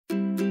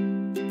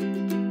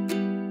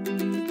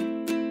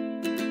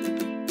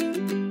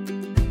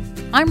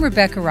I'm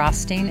Rebecca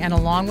Rothstein, and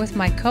along with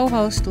my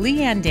co-host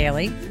Leanne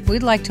Daly,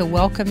 we'd like to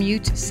welcome you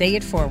to Say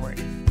It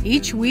Forward.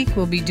 Each week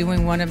we'll be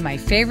doing one of my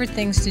favorite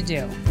things to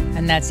do,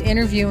 and that's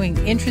interviewing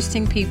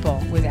interesting people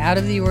with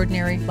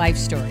out-of-the-ordinary life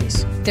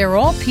stories. They're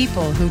all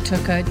people who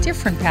took a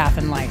different path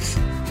in life.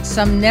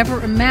 Some never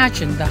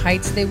imagined the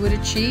heights they would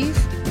achieve,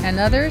 and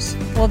others,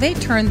 well, they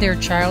turned their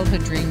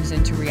childhood dreams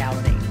into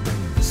reality.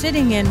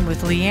 Sitting in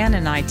with Leanne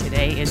and I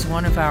today is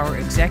one of our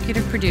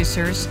executive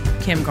producers,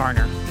 Kim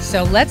Garner.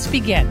 So let's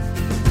begin.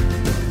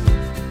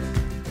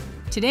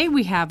 Today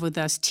we have with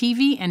us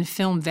TV and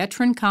film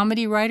veteran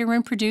comedy writer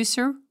and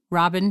producer,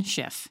 Robin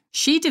Schiff.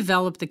 She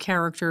developed the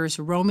characters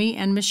Romy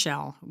and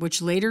Michelle,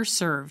 which later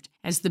served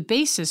as the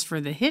basis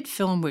for the hit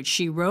film which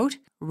she wrote,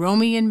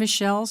 Romy and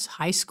Michelle's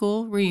High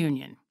School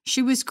Reunion.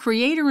 She was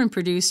creator and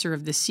producer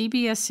of the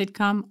CBS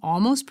sitcom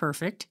Almost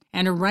Perfect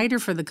and a writer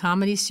for the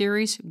comedy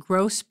series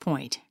Grosse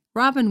Pointe.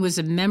 Robin was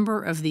a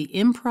member of the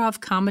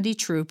improv comedy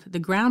troupe The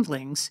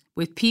Groundlings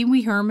with Pee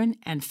Wee Herman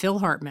and Phil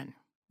Hartman.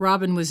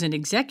 Robin was an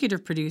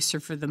executive producer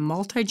for the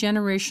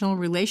multi-generational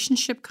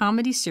relationship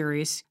comedy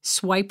series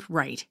Swipe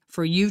Right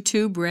for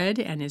YouTube Red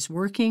and is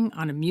working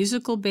on a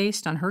musical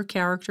based on her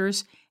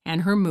characters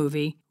and her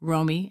movie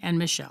Romy and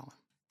Michelle.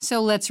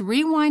 So let's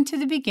rewind to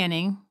the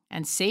beginning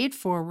and say it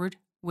forward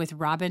with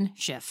Robin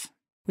Schiff.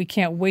 We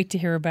can't wait to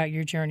hear about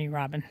your journey,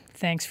 Robin.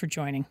 Thanks for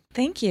joining.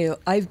 Thank you.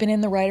 I've been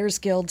in the Writers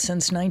Guild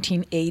since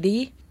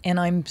 1980, and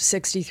I'm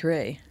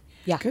 63.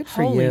 Yeah. Good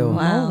for Holy you.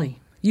 moly.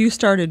 You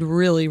started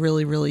really,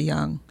 really, really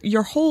young.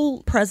 Your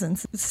whole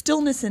presence,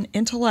 stillness and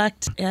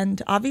intellect,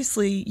 and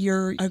obviously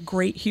you're a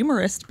great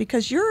humorist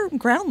because you're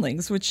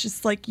Groundlings, which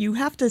is like you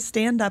have to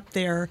stand up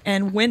there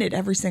and win it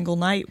every single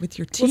night with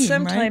your team, Well,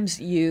 sometimes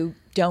you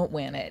don't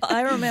win it.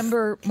 I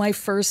remember my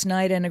first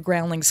night in a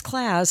Groundlings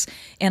class,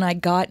 and I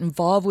got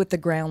involved with the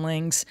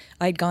Groundlings.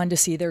 I'd gone to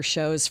see their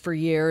shows for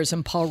years,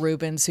 and Paul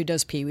Rubens, who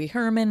does Pee Wee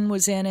Herman,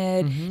 was in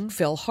it,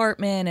 Phil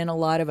Hartman, and a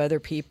lot of other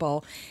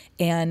people.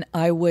 And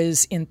I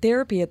was in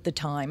therapy at the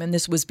time, and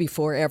this was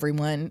before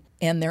everyone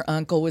and their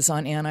uncle was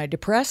on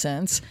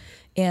antidepressants.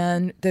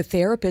 And the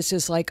therapist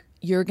is like,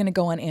 you're going to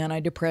go on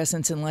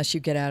antidepressants unless you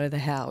get out of the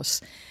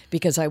house.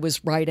 Because I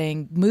was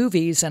writing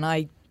movies, and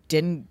I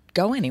didn't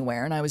go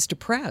anywhere, and I was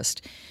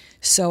depressed.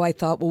 So I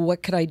thought, well,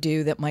 what could I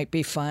do that might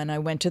be fun? I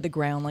went to the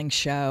Groundlings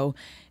show,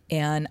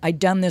 and I'd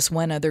done this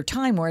one other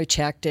time where I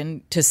checked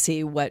in to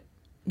see what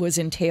was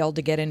entailed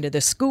to get into the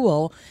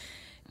school.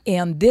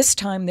 And this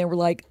time they were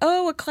like,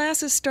 oh, a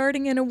class is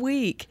starting in a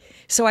week.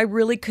 So I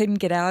really couldn't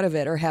get out of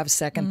it or have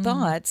second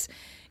thoughts.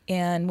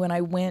 And when I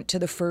went to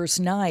the first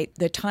night,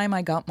 the time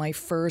I got my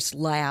first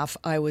laugh,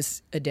 I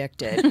was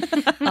addicted.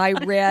 I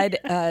read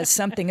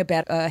something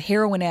about a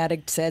heroin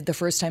addict said the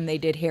first time they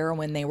did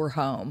heroin, they were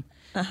home.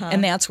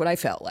 And that's what I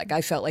felt like. I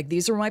felt like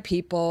these are my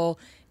people,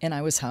 and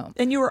I was home.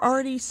 And you were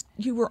already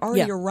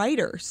a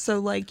writer, so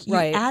like you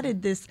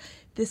added this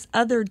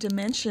other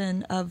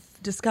dimension of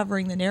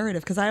discovering the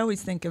narrative, because I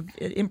always think of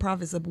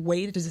improv as a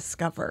way to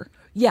discover.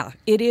 Yeah,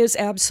 it is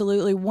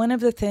absolutely. One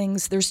of the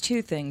things, there's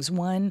two things.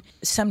 One,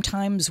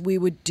 sometimes we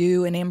would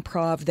do an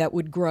improv that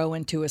would grow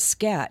into a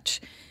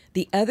sketch.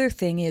 The other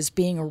thing is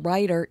being a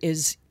writer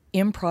is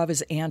improv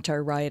is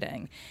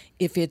anti-writing.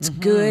 If it's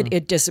good,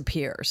 it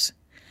disappears.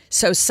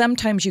 So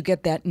sometimes you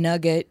get that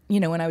nugget,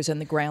 when I was in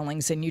the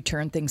Groundlings, and you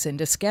turn things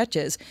into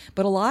sketches.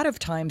 But a lot of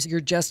times you're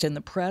just in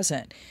the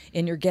present,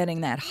 and you're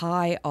getting that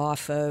high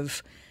off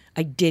of,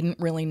 I didn't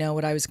really know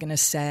what I was going to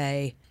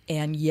say,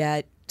 and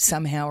yet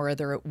somehow or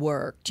other it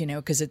worked,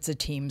 because it's a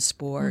team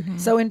sport.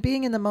 So in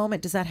being in the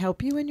moment, does that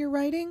help you in your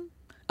writing?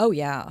 Oh,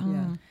 yeah.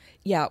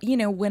 Yeah.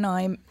 When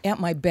I'm at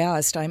my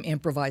best, I'm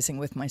improvising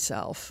with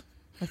myself.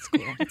 That's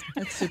cool.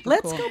 That's super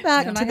Let's cool. go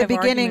back to the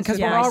beginning, because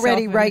we're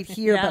already right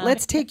here. Yeah. But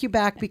let's take you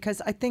back,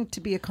 because I think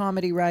to be a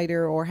comedy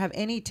writer or have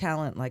any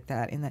talent like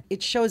that,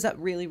 it shows up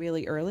really,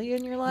 really early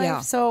in your life.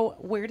 Yeah. So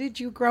where did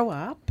you grow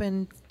up?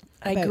 And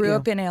I grew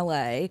up in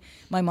L.A.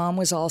 My mom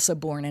was also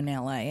born in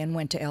L.A. and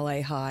went to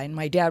L.A. High. And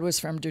my dad was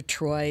from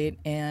Detroit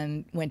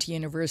and went to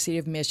University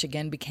of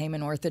Michigan, became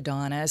an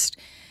orthodontist.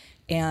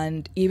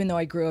 And even though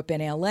I grew up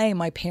in L.A.,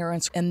 my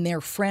parents and their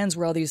friends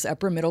were all these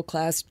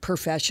upper-middle-class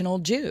professional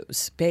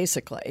Jews,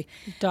 basically.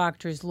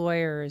 Doctors,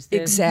 lawyers,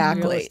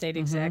 exactly. real estate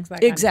execs.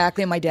 That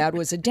Exactly. My dad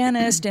was a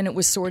dentist, and it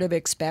was sort of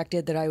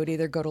expected that I would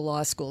either go to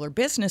law school or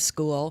business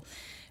school.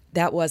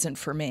 That wasn't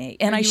for me.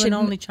 And Are you an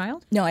only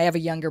child? No, I have a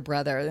younger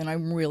brother, and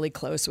I'm really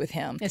close with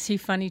him. Is he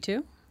funny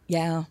too?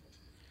 Yeah,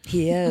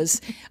 he is.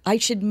 I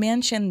should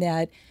mention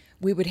that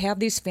we would have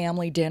these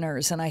family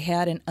dinners, and I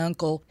had an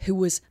uncle who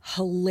was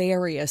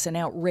hilarious and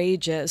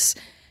outrageous.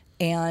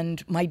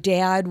 And my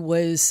dad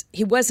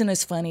he wasn't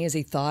as funny as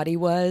he thought he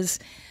was.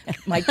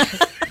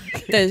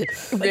 The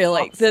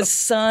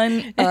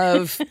son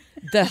of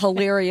the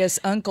hilarious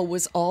uncle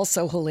was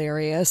also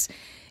hilarious.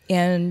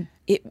 And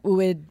it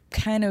would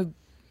kind of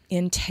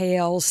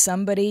entail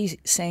somebody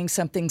saying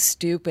something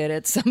stupid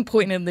at some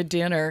point in the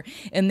dinner,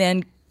 and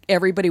then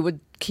everybody would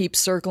keep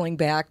circling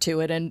back to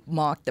it and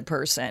mock the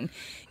person.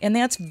 And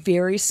that's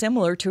very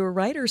similar to a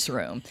writer's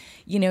room.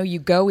 You know, you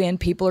go in,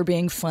 people are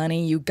being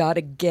funny, you got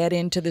to get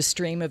into the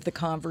stream of the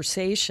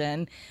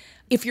conversation.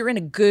 If you're in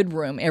a good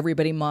room,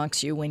 everybody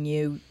mocks you when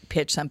you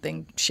pitch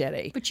something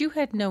shitty. But you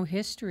had no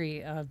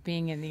history of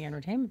being in the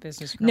entertainment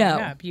business growing No.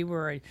 up. You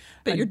were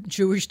a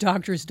Jewish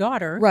doctor's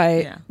daughter.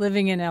 Right. Yeah.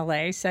 Living in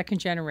L.A., second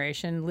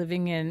generation,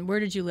 living in, where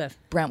did you live?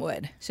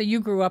 Brentwood. So you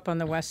grew up on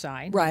the west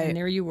side. Right. And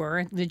there you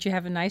were. Did you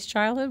have a nice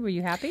childhood? Were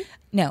you happy?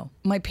 No,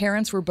 my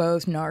parents were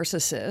both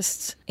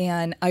narcissists,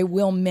 and I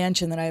will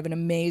mention that I have an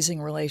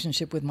amazing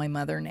relationship with my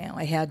mother now.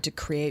 I had to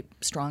create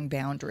strong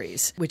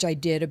boundaries, which I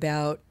did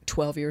about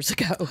 12 years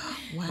ago.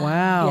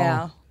 Wow.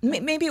 Yeah.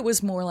 Maybe it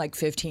was more like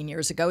 15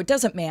 years ago. It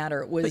doesn't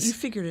matter. It was. But you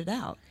figured it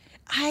out.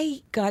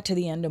 I got to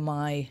the end of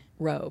my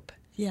rope.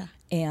 Yeah.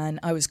 And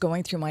I was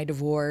going through my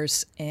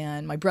divorce,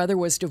 and my brother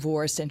was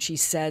divorced, and she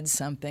said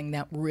something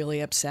that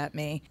really upset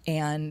me.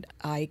 And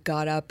I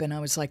got up and I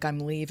was like, I'm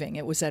leaving.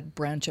 It was at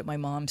brunch at my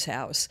mom's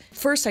house.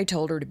 First, I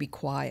told her to be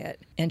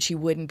quiet, and she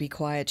wouldn't be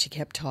quiet. She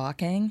kept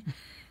talking.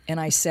 And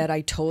I said,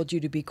 I told you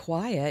to be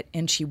quiet.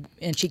 And she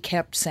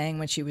kept saying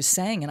what she was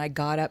saying. And I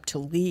got up to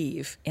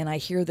leave. And I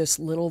hear this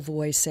little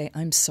voice say,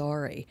 I'm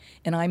sorry.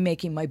 And I'm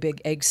making my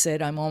big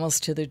exit. I'm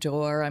almost to the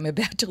door. I'm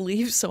about to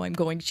leave. So I'm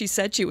going, she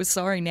said she was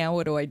sorry. Now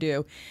what do I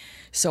do?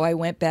 So I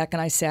went back and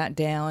I sat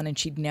down, and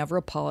she'd never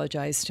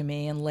apologized to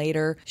me. And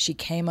later she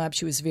came up,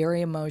 she was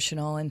very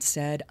emotional and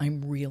said,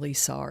 I'm really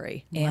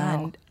sorry.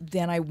 Wow. And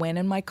then I went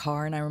in my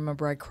car, and I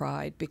remember I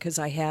cried because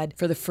I had,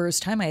 for the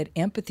first time, I had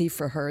empathy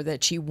for her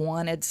that she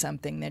wanted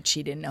something that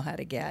she didn't know how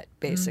to get,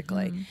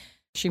 basically. Mm-hmm.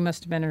 She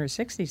must have been in her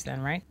 60s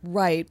then, right?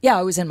 Right. Yeah,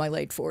 I was in my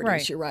late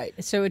 40s. You're right.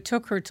 So it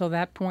took her till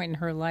that point in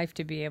her life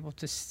to be able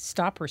to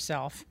stop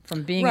herself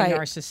from being Right. a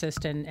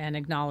narcissist and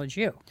acknowledge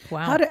you.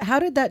 Wow. How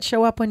did that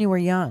show up when you were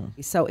young?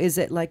 So is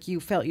it like you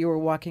felt you were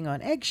walking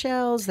on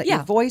eggshells, that Yeah.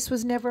 your voice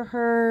was never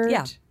heard?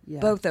 Yeah,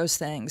 both those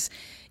things.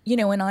 You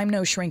know, and I'm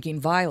no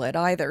shrinking violet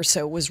either,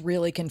 so it was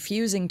really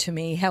confusing to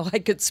me how I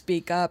could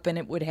speak up and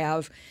it would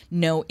have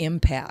no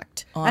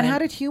impact on And how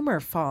did humor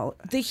fall?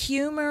 the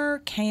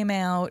humor came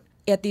out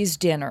at these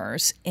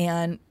dinners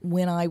and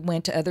when I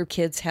went to other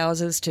kids'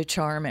 houses to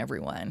charm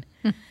everyone.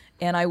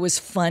 And I was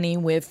funny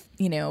with,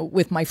 you know,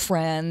 with my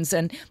friends.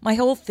 And my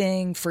whole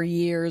thing for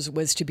years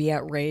was to be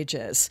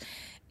outrageous.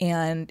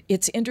 And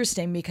it's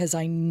interesting because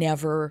I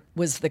never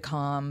was the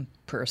calm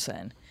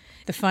person.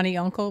 The funny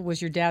uncle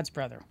was your dad's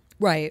brother.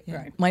 Right.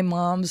 Right. My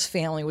mom's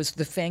family was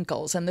the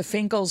Finkels, and the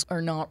Finkels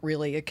are not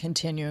really a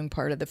continuing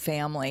part of the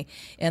family.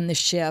 And the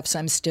Schiffs,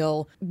 I'm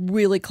still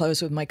really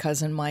close with my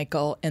cousin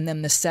Michael. And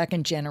then the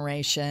second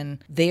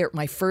generation, they're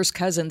my first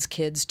cousin's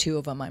kids, two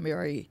of them I'm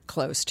very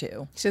close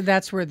to. So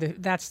that's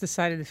the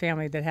side of the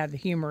family that had the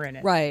humor in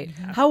it. Right.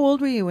 How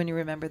old were you when you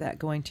remember that,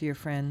 going to your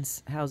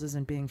friends' houses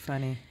and being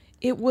funny?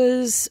 It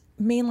was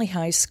mainly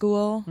high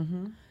school.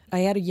 I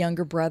had a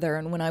younger brother,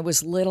 and when I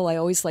was little, I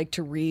always liked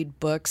to read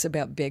books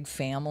about big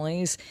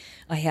families.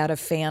 I had a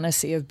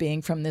fantasy of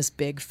being from this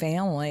big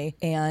family,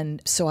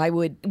 and so I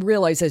would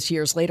realize as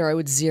years later, I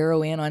would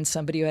zero in on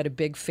somebody who had a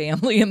big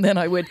family, and then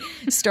I would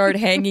start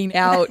hanging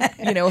out,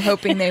 you know,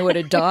 hoping they would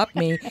adopt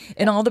me.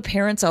 And all the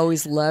parents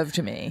always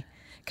loved me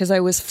because I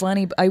was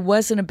funny. I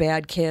wasn't a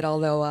bad kid,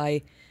 although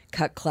I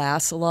cut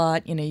class a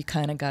lot. You know, you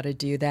kind of got to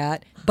do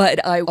that.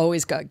 But I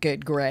always got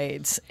good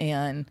grades,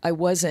 and I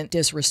wasn't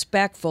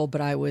disrespectful,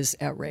 but I was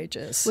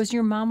outrageous. Was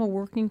your mom a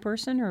working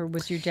person, or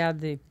was your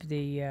dad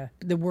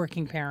the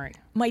working parent?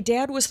 My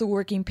dad was the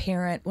working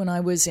parent when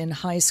I was in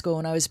high school.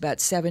 When I was about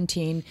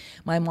 17,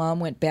 my mom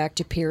went back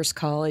to Pierce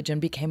College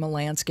and became a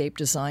landscape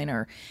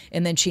designer.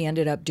 And then she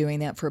ended up doing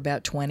that for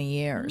about 20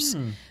 years.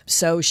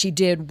 So she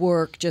did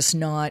work, just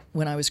not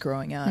when I was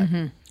growing up.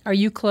 Are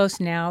you close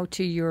now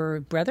to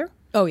your brother?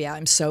 Oh, yeah,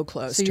 I'm so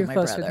close So to you're my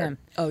close brother. with him.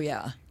 Oh,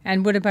 yeah.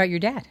 And what about your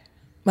dad?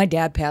 My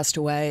dad passed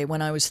away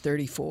when I was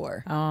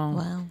 34. Oh.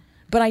 Wow.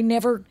 But I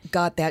never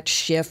got that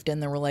shift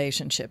in the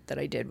relationship that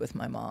I did with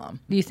my mom.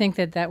 Do you think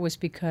that was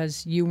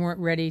because you weren't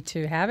ready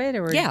to have it,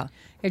 or Yeah.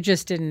 it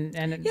just didn't,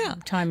 and Yeah.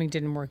 timing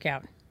didn't work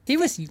out? He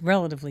was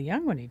relatively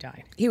young when he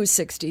died. He was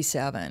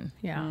 67.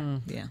 Yeah.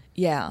 Yeah.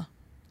 Yeah.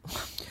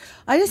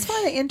 I just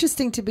find it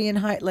interesting to be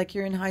like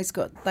you're in high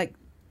school. Like,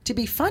 to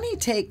be funny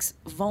takes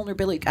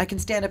vulnerability. I can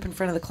stand up in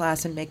front of the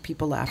class and make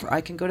people laugh, or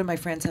I can go to my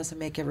friend's house and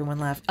make everyone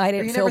laugh. I Or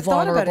didn't you feel never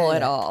thought about vulnerable any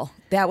at of that? all.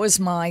 That was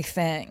my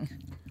thing.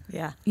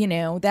 Yeah. You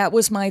know, that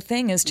was my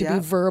thing, is to Yeah. be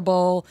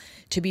verbal,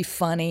 to be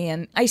funny.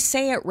 And I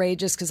say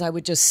outrageous because I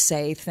would just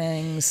say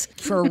things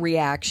for a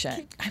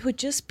reaction. I would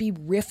just be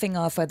riffing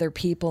off other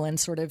people and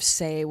sort of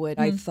say what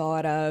I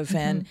thought of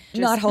and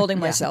not holding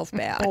myself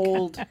back.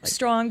 Bold.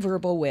 Strong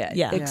verbal wit.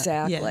 Yeah.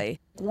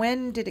 Exactly.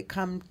 When did it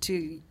come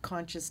to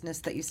consciousness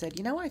that you said,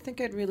 you know, I think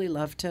I'd really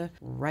love to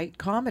write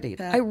comedy?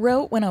 I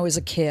wrote when I was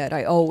a kid.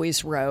 I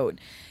always wrote.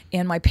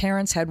 And my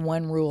parents had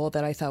one rule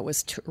that I thought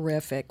was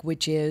terrific,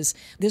 which is,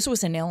 this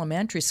was in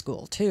elementary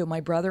school too.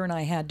 My brother and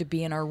I had to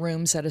be in our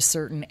rooms at a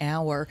certain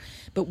hour,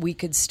 but we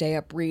could stay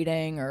up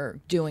reading or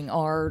doing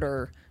art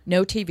or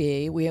no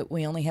TV.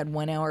 We only had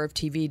 1 hour of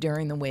TV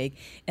during the week.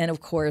 And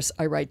of course,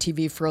 I write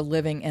TV for a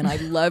living, and I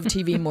love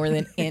TV more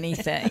than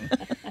anything.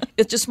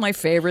 It's just my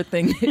favorite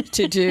thing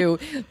to do.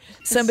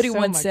 Somebody so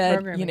once much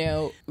said,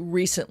 programming.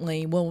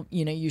 recently, well,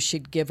 you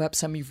should give up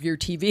some of your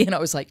TV. And I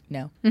was like,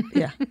 no,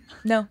 Yeah.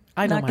 no,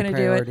 I I'm know not my going to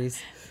do it.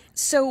 priorities.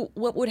 So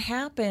what would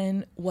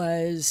happen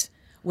was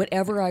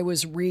whatever I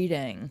was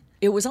reading,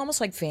 it was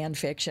almost like fan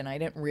fiction. I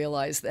didn't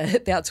realize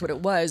that that's what it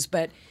was.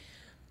 But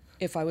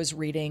if I was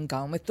reading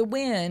Gone with the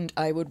Wind,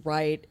 I would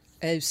write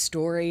a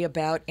story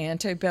about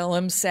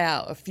antebellum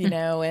South,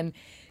 and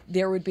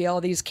there would be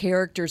all these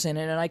characters in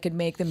it, and I could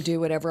make them do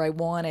whatever I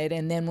wanted.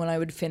 And then when I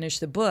would finish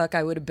the book,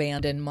 I would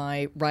abandon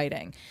my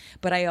writing.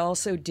 But I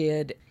also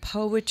did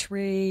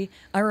poetry.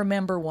 I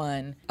remember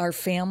one. Our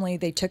family,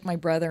 they took my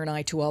brother and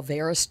I to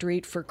Alvera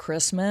Street for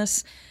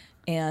Christmas,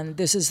 and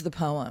this is the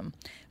poem.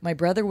 My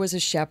brother was a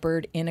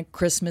shepherd in a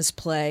Christmas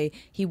play.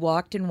 He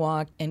walked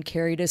and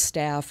carried a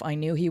staff. I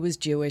knew he was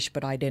Jewish,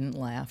 but I didn't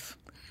laugh.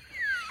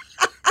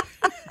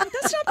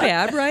 That's not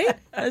bad, right?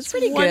 That's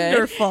pretty good.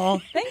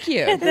 wonderful. Thank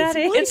you. That's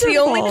It's the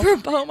only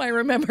wonderful. poem I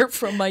remember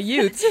from my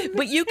youth.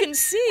 But you can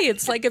see,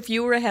 it's like if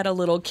you had a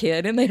little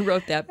kid and they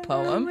wrote that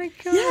poem. God,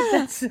 Yeah.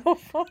 that's so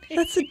funny.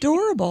 That's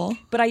adorable.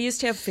 But I used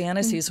to have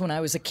fantasies when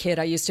I was a kid.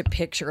 I used to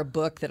picture a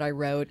book that I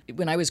wrote.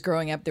 When I was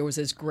growing up, there was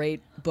this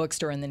great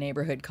bookstore in the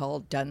neighborhood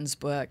called Dunn's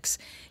Books.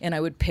 And I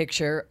would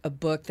picture a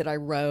book that I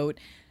wrote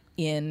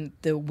in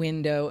the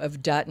window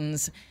of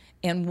Dutton's.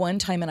 And one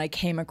time, and I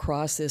came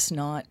across this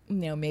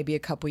maybe a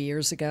couple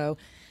years ago,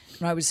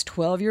 when I was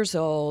 12 years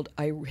old,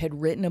 I had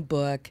written a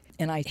book,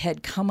 and I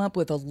had come up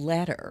with a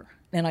letter.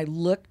 And I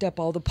looked up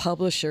all the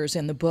publishers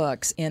in the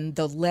books, and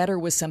the letter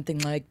was something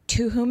like,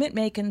 "To whom it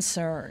may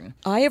concern,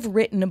 I have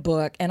written a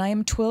book, and I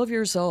am 12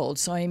 years old,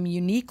 so I am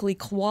uniquely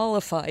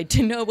qualified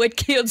to know what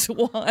kids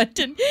want."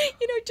 And,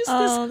 just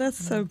Oh, this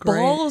that's so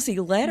great.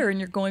 ballsy letter, and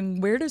you're going,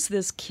 where does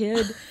this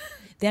kid...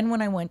 Then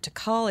when I went to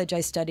college, I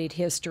studied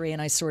history,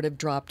 and I sort of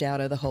dropped out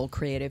of the whole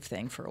creative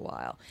thing for a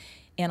while.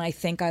 And I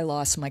think I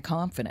lost my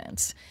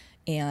confidence.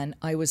 And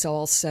I was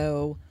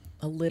also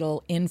a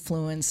little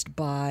influenced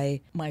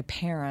by my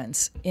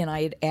parents. And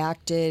I had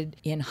acted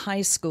in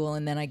high school,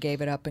 and then I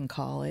gave it up in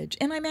college.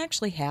 And I'm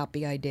actually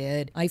happy I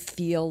did. I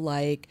feel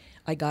like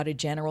I got a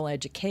general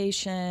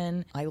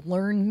education. I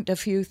learned a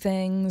few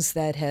things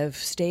that have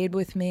stayed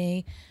with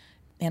me.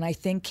 And I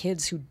think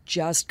kids who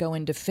just go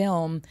into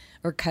film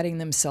are cutting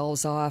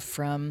themselves off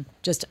from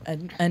just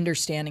an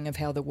understanding of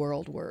how the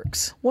world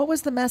works. What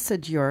was the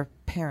message your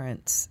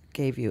parents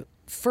gave you?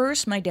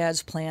 First, my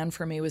dad's plan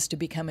for me was to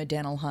become a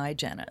dental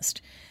hygienist.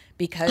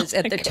 Because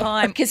at the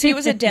time, because he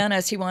was a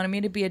dentist, he wanted me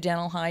to be a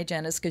dental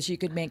hygienist because you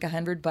could make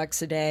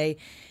 $100 a day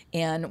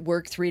and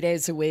work 3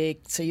 days a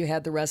week, so you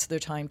had the rest of the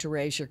time to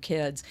raise your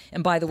kids.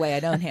 And by the way, I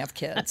don't have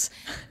kids.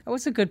 That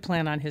was a good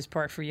plan on his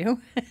part for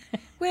you.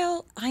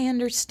 Well, I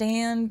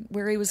understand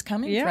where he was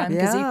coming Yeah. from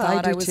because he Yeah,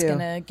 thought I I do was too. going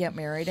to get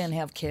married and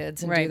have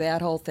kids and do Right.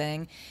 that whole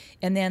thing.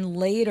 And then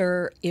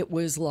later it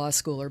was law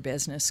school or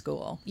business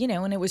school,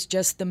 and it was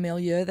just the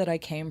milieu that I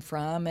came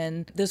from.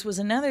 And this was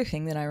another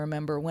thing that I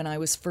remember when I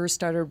was first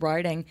started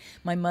writing.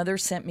 My mother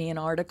sent me an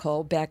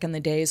article back in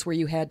the days where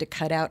you had to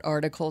cut out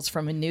articles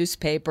from a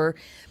newspaper,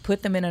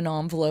 put them in an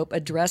envelope,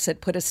 address it,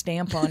 put a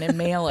stamp on, and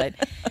mail it.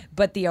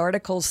 But the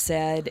article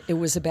said it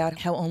was about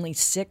how only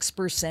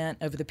 6%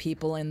 of the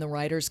people in the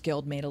Writers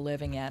Guild made a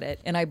living at it.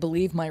 And I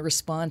believe my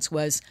response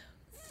was,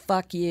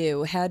 fuck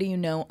you. How do you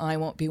know I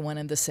won't be one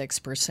of the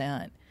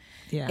 6%?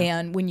 Yeah.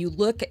 And when you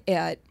look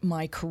at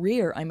my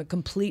career, I'm a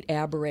complete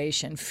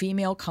aberration.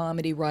 Female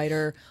comedy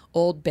writer,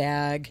 old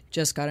bag,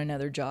 just got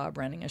another job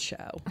running a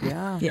show.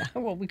 Yeah. Yeah.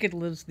 Well, we could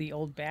lose the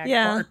old bag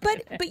Yeah.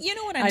 part. But you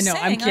know what I'm I know, I'm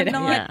saying? kidding.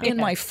 not Yeah. in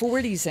my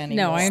 40s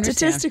anymore. No, I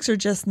understand. Statistics are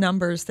just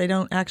numbers. They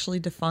don't actually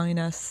define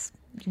us.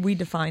 We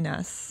define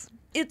us.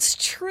 It's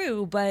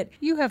true, but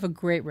You have a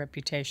great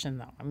reputation,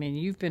 though. I mean,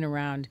 you've been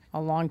around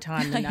a long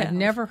time, and I I've have.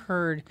 never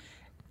heard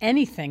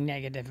anything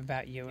negative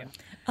about you.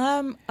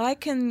 I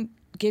can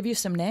give you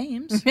some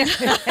names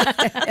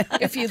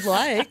if you'd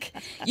like.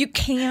 You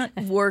can't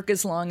work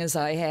as long as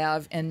I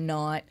have and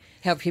not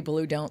have people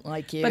who don't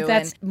like you. But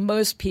that's- and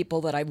most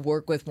people that I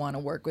work with want to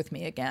work with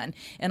me again.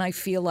 And I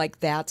feel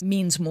like that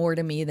means more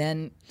to me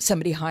than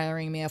somebody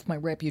hiring me off my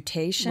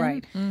reputation.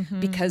 Right.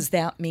 Because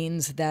that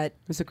means that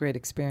It was a great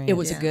experience. it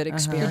was a good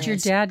experience. Did your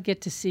dad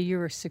get to see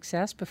your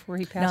success before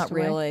he passed Not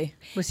away? really.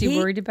 Was he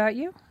worried about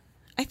you?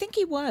 I think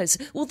he was.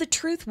 Well, the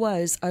truth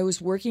was, I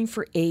was working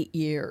for 8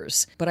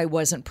 years, but I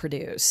wasn't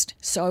produced.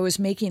 So I was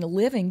making a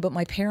living, but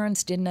my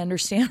parents didn't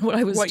understand what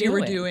I was What doing. you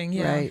were doing,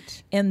 yeah.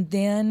 Right. And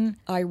then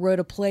I wrote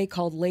a play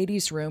called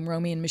Ladies' Room.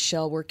 Romy and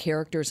Michelle were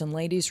characters in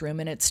Ladies' Room,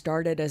 and it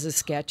started as a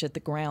sketch at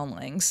the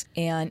Groundlings.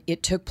 And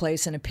it took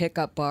place in a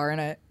pickup bar, in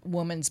a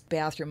woman's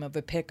bathroom of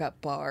a pickup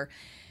bar.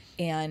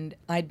 And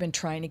I'd been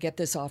trying to get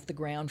this off the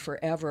ground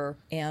forever.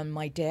 And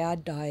my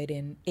dad died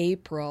in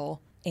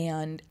April,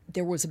 and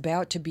there was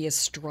about to be a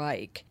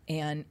strike.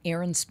 And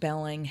Aaron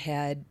Spelling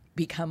had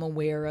become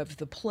aware of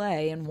the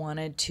play and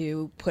wanted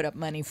to put up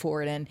money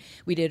for it. And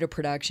we did a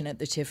production at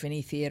the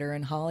Tiffany Theater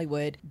in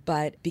Hollywood.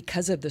 But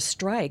because of the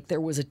strike,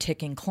 there was a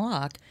ticking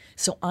clock.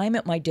 So I'm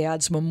at my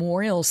dad's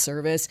memorial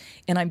service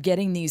and I'm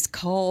getting these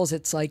calls.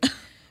 It's like,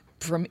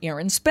 from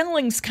Aaron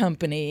Spelling's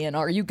company, and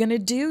are you going to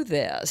do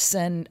this?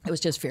 And it was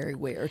just very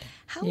weird.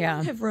 How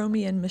long have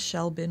Romy and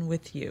Michelle been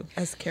with you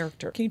as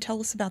character? Can you tell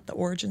us about the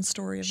origin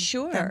story of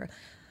Sure. them?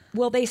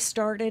 Well, they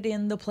started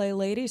in the play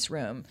Ladies'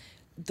 Room.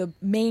 The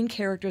main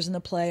characters in the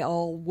play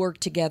all work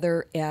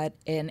together at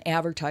an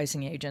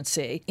advertising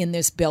agency in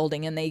this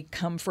building, and they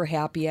come for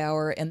happy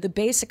hour. And the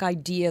basic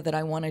idea that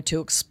I wanted to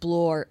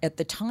explore at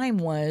the time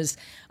was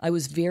I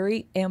was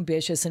very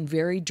ambitious and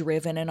very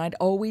driven, and I'd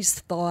always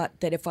thought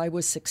that if I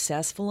was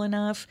successful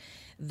enough,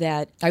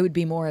 that I would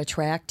be more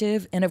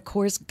attractive. And of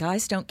course,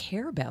 guys don't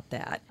care about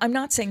that. I'm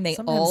not saying they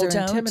Sometimes all they're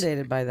don't.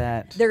 intimidated by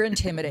that. They're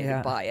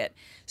intimidated by it.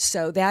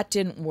 So that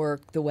didn't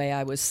work the way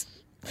I was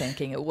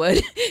thinking it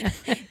would.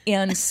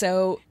 And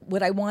so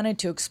what I wanted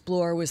to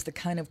explore was the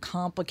kind of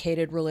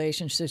complicated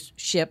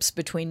relationships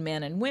between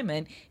men and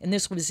women. And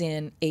this was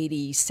in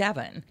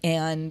 87.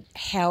 And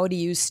how do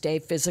you stay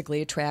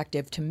physically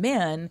attractive to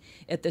men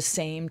at the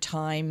same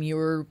time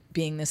you're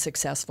being the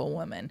successful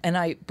woman? And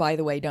I, by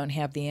the way, don't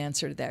have the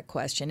answer to that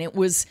question. It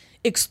was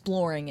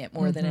exploring it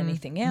more than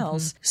anything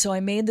else. So I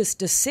made this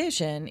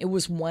decision. It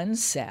was one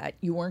set.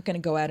 You weren't going to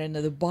go out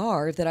into the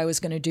bar, that I was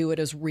going to do it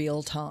as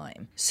real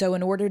time. So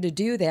in order to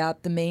do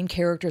that, the main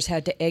characters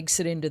had to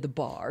exit into the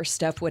bar.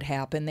 Stuff would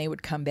happen. They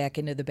would come back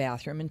into the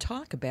bathroom and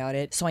talk about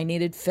it. So I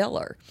needed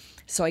filler.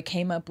 So I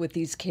came up with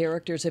these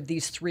characters of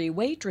these three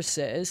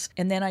waitresses.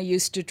 And then I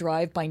used to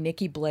drive by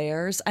Nikki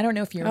Blair's. I don't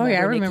know if you remember,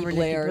 I remember Nikki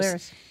Nikki Blair's.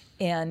 Blair's.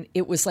 And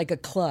it was like a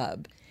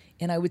club.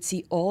 And I would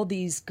see all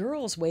these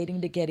girls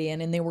waiting to get in,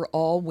 and they were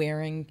all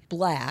wearing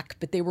black,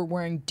 but they were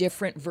wearing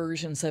different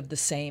versions of the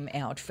same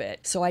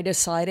outfit. So I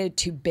decided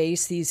to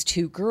base these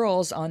two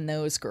girls on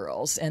those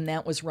girls, and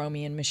that was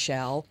Romy and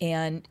Michelle.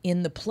 And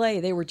in the play,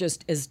 they were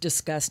just as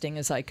disgusting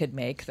as I could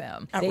make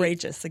them.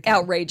 Outrageous again.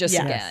 Outrageous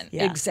Yes, again.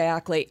 yes.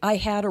 Exactly. I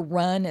had a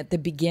run at the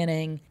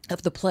beginning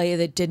of the play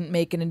that didn't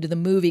make it into the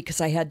movie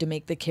because I had to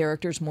make the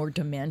characters more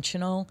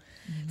dimensional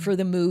for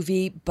the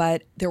movie,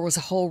 but there was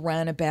a whole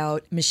run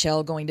about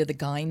Michelle going to the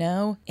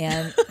gyno,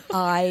 and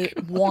I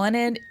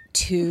wanted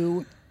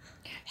to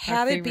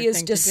have it be favorite as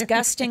thing to do.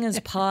 disgusting as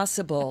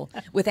possible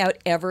without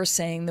ever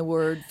saying the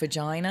word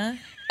vagina.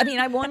 I mean,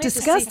 I wanted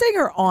Disgusting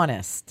or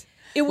honest?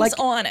 It was Like,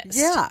 honest.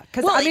 Yeah,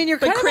 because Well, I mean, you're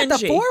but kind of at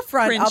the cringy.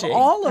 forefront of Cringy.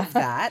 all of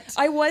that.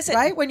 I wasn't.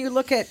 Right? When you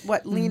look at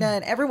what Lena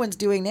and everyone's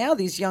doing now,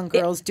 these young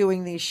girls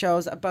doing these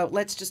shows about,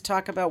 let's just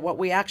talk about what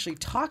we actually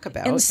talk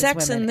about. and as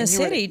Sex women. in the And you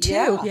were- City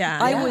too. Yeah.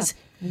 I Yeah. was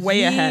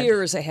Way ahead.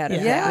 years ahead of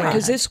Yeah. that Way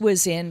because ahead. this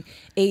was in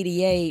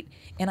 '88,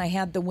 and I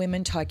had the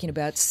women talking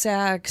about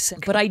sex.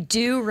 But I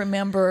do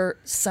remember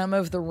some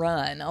of the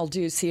run. I'll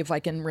see if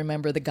I can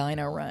remember the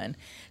gyno run.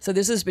 So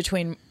this is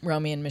between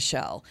Romy and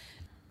Michelle.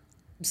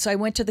 So I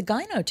went to the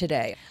gyno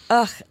today.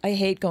 Ugh, I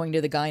hate going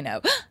to the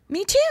gyno.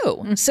 Me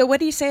too. So what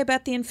do you say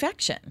about the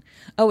infection?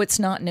 Oh, it's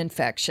not an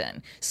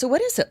infection. So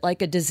what is it,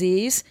 like a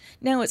disease?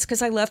 No, it's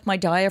because I left my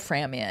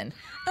diaphragm in.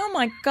 Oh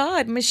my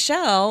God,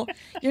 Michelle,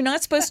 you're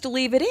not supposed to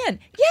leave it in.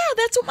 Yeah,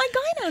 that's what my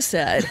gyno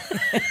said.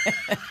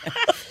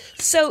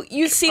 So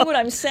you see what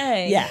I'm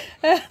saying? Yeah.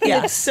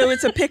 Yeah. So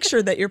it's a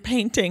picture that you're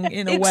painting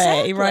in a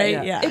way,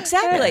 right? Yeah.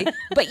 Exactly.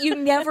 But you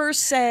never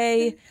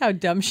say How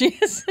dumb she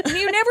is.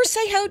 you never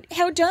say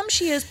how dumb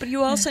she is, but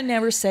you also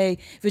never say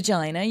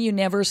vagina. You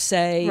never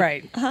say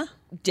Right.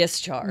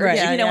 discharge. Right.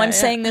 You know, Yeah, I'm yeah.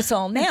 saying this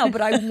all now,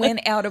 but I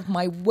went out of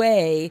my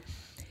way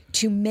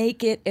to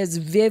make it as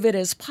vivid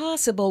as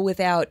possible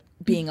without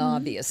being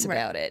obvious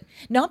about it.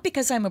 Not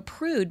because I'm a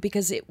prude,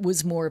 because it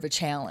was more of a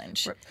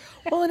challenge.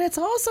 Well, and it's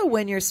also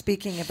when you're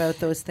speaking about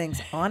those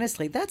things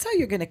honestly, that's how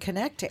you're going to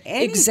connect to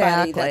anybody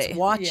Exactly. that's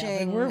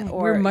watching. We're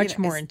or, much you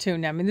know, more in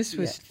tune. I mean, this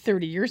was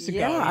 30 years ago.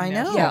 Yeah, I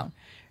know. Yeah.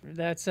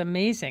 That's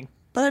amazing.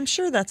 But I'm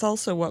sure that's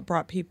also what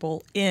brought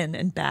people in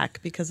and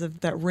back because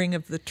of that ring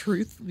of the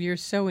truth. You're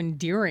so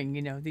endearing.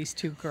 You know, these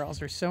two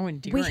girls are so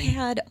endearing. We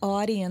had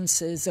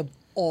audiences of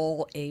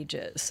all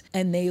ages,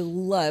 and they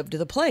loved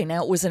the play.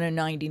 Now, it was in a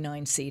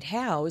 99-seat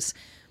house,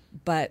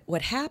 but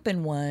what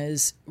happened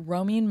was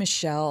Romy and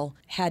Michelle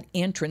had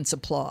entrance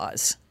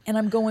applause. And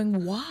I'm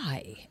going,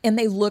 why? And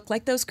they look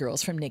like those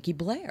girls from Nikki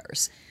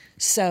Blair's.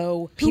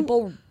 So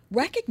people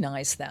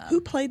recognize them. Who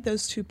played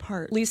those two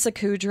parts? Lisa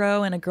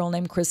Kudrow and a girl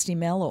named Christy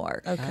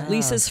Mellor. Okay.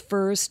 Lisa's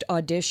first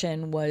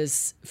audition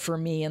was for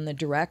me and the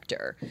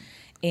director.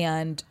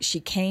 And she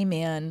came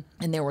in,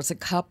 and there was a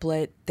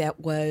couplet that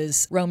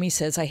was, Romy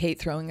says, I hate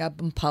throwing up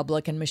in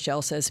public, and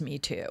Michelle says, me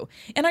too.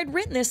 And I'd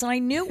written this, and I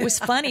knew it was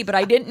funny, but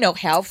I didn't know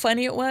how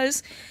funny it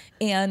was.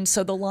 And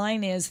so the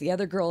line is, the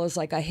other girl is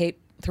like, I hate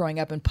throwing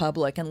up in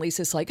public, and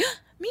Lisa's like,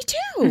 me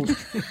too.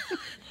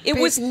 It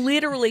was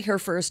literally her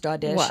first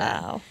audition.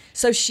 Wow.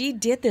 So she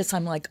did this.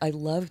 I'm like, I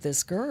love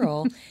this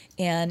girl.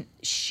 And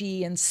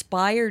she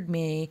inspired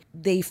me.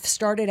 They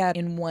started out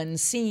in one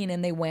scene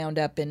and they wound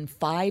up in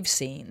 5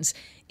 scenes.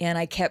 And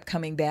I kept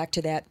coming back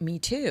to that. Me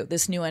too.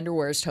 This new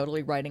underwear is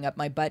totally riding up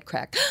my butt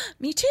crack.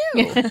 Me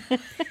too.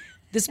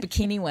 This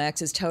bikini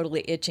wax is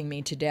totally itching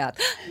me to death.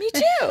 Me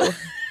too.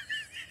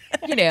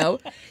 You know,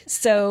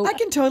 so I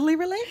can totally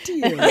relate to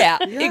you. yeah,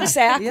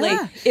 exactly.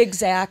 Yeah.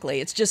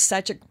 Exactly. It's just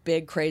such a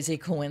big, crazy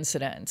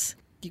coincidence.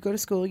 You go to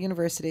school,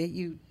 university,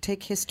 you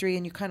take history,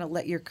 and you kind of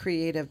let your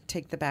creative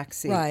take the back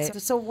seat.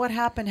 Right. So what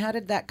happened? How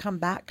did that come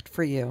back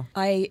for you?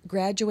 I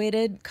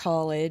graduated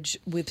college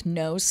with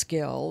no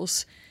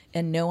skills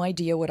and no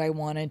idea what I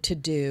wanted to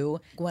do.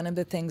 One of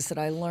the things that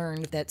I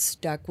learned that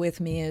stuck with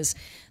me is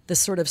the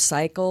sort of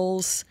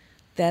cycles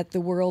that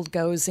the world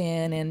goes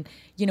in. And,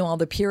 you know, all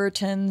the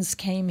Puritans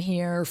came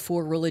here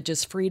for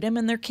religious freedom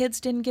and their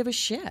kids didn't give a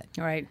shit.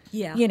 Right.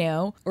 Yeah. You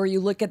know, or you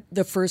look at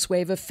the first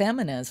wave of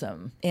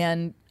feminism.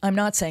 And I'm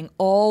not saying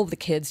all the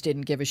kids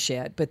didn't give a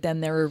shit, but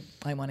then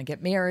I want to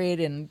get married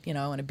and, you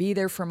know, I want to be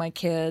there for my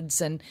kids.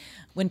 And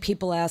when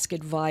people ask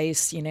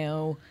advice, you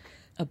know,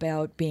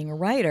 about being a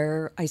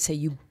writer, I say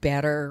you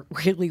better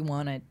really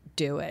want to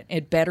do it.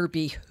 It better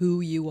be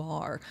who you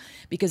are,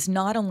 because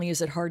not only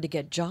is it hard to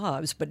get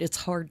jobs, but it's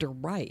hard to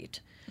write.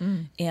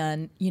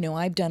 And, you know,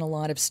 I've done a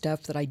lot of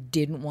stuff that I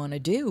didn't want to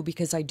do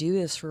because I do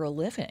this for a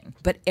living.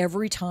 But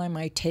every time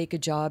I take a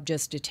job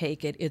just to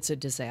take it, it's a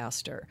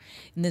disaster.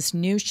 And this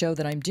new show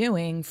that I'm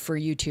doing for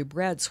YouTube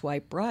Red,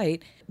 Swipe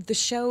Right, the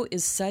show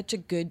is such a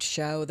good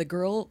show. The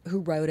girl who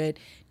wrote it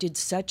did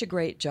such a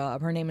great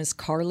job. Her name is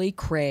Carly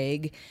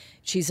Craig.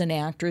 She's an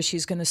actress.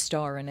 She's going to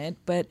star in it.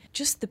 But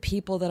just the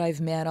people that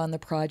I've met on the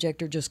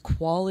project are just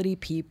quality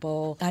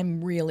people.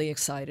 I'm really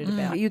excited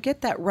about. You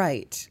get that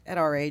right at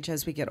our age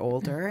as we get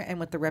older and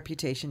with the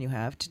reputation you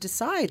have to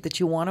decide that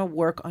you want to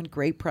work on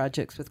great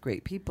projects with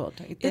great people,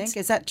 don't you think?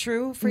 Is that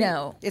true for you?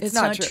 No, it's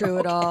not true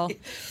at all,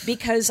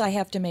 because I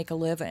have to make a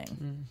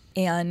living.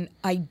 And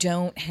I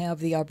don't have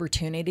the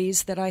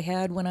opportunities that I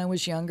had when I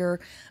was younger.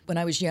 When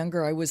I was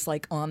younger, I was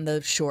like on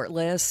the short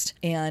list,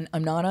 and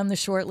I'm not on the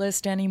short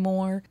list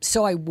anymore.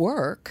 So I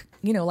work.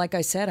 You know, like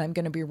I said, I'm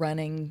going to be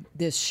running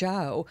this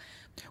show.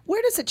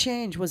 Where does it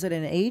change? Was it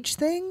an age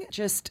thing?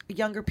 Just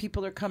younger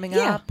people are coming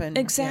Yeah, up? And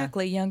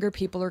exactly. Younger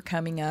people are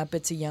coming up.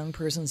 It's a young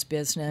person's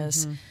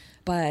business.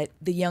 But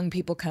the young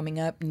people coming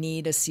up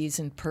need a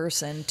seasoned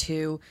person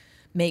to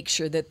make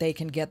sure that they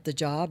can get the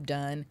job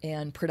done,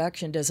 and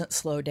production doesn't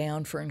slow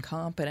down for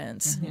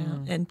incompetence. Yeah.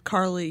 And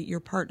Carly, you're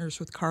partners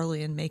with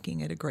Carly in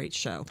making it a great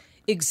show.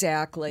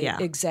 Exactly, Yeah.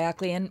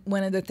 exactly. And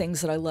one of the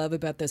things that I love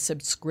about the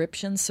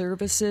subscription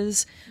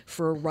services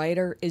for a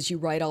writer is you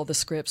write all the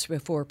scripts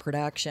before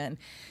production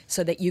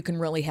so that you can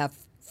really have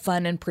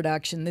fun in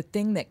production. The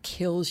thing that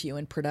kills you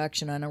in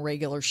production on a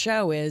regular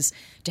show is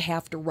to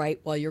have to write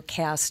while you're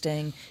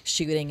casting,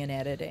 shooting, and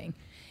editing.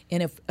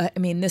 And if I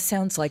mean, this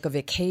sounds like a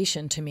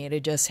vacation to me to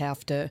just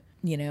have to,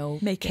 you know,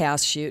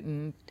 cast, shoot,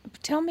 and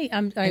Tell me,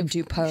 I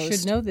do post.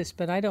 should know this,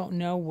 but I don't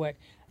know what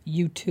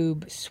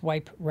YouTube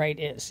Swipe Right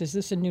is. Is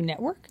this a new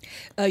network?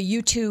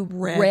 YouTube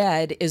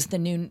Red is the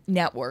new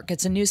network.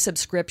 It's a new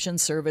subscription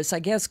service. I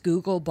guess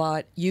Google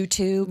bought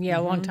YouTube. Yeah,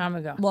 a long time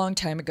ago. Long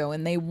time ago,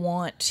 and they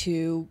want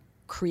to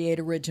create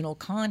original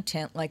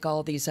content like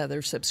all these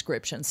other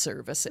subscription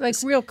services. Like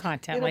real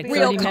content, It'll like be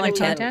 30-minute real content.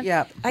 content.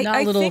 Yeah. Not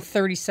I little think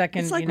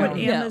 30-second, It's like you know. what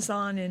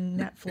Amazon and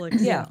Netflix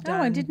Yeah. have Oh,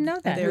 done. I didn't know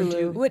that. They're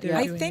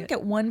I doing think it.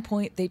 at one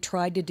point they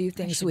tried to do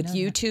things should with know that.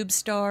 YouTube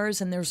stars,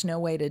 and there's no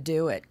way to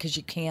do it because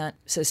you can't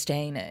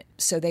sustain it.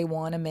 So they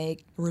want to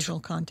make, original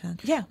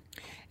content. yeah.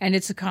 And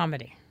it's a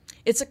comedy.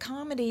 It's a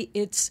comedy.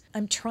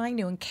 I'm trying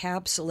to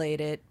encapsulate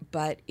it,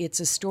 but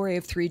it's a story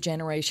of 3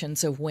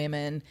 generations of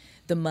women.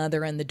 The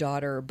mother and the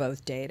daughter are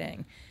both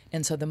dating.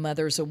 And so the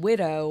mother's a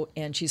widow,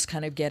 and she's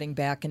kind of getting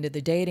back into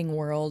the dating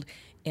world.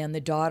 And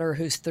the daughter,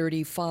 who's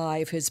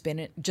 35, has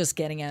been just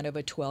getting out of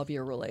a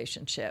 12-year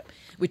relationship,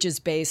 which is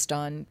based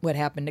on what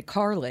happened to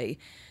Carly.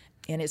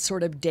 And it's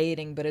sort of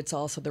dating, but it's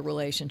also the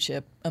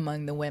relationship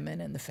among the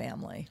women in the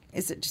family.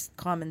 Is it just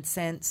common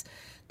sense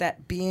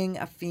that being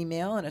a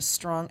female and a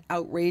strong,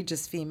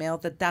 outrageous female,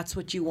 that's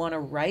what you want to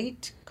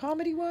write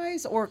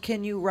comedy-wise? Or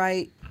can you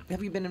write,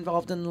 have you been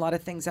involved in a lot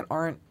of things that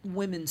aren't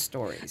women's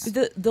stories?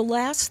 The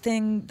last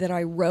thing that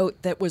I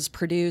wrote that was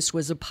produced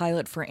was a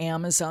pilot for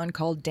Amazon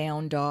called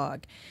Down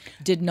Dog.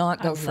 Did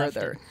not go loved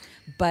further. it.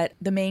 But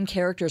the main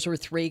characters were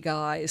 3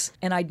 guys,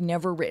 and I'd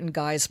never written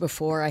guys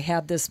before. I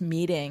had this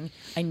meeting.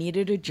 I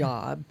needed a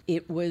job.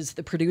 It was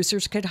the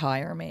producers could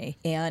hire me,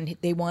 and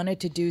they wanted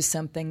to do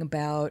something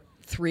about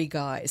 3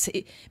 guys.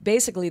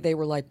 Basically, they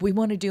were like, we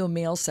want to do a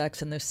male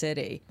Sex in the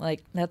City.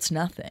 Like, that's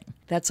nothing.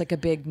 That's like a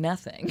big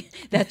nothing.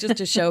 That's just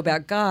a show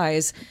about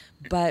guys.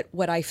 But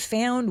what I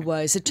found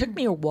was it took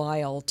me a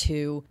while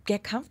to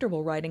get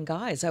comfortable writing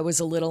guys. I was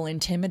a little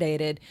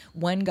intimidated.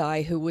 One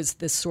guy who was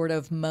the sort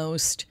of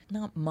most,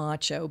 not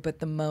macho, but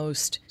the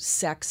most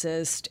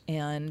sexist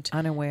and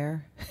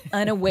Unaware.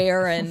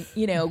 and,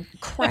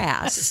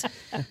 crass.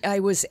 I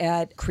was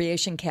at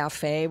Creation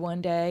Cafe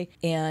one day,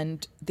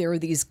 and there were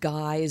these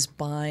guys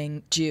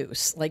buying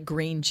juice, like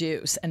green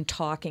juice, and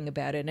talking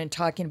about it and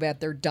talking about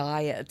their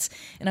diets.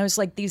 And I was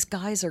like, these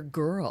guys are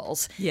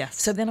girls.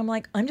 Yes. So then I'm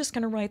like, I'm just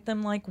going to write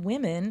them like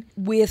women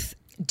with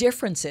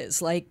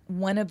differences. Like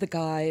one of the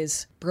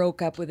guys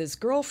broke up with his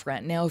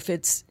girlfriend. Now, if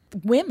it's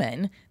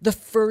women, the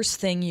first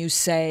thing you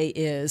say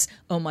is,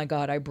 oh my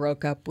God, I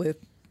broke up with,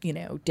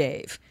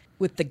 Dave.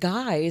 With the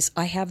guys,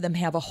 I have them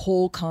have a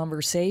whole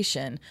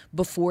conversation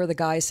before the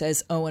guy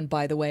says, oh, and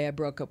by the way, I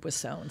broke up with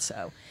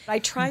so-and-so. I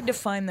tried to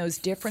find those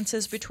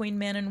differences between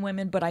men and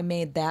women, but I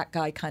made that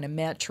guy kind of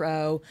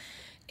metro.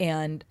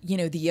 And,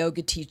 the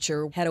yoga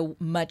teacher had a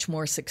much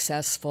more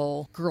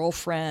successful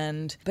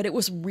girlfriend. But it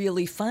was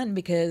really fun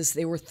because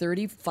they were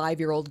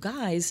 35-year-old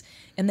guys,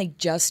 and they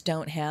just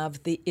don't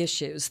have the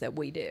issues that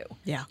we do.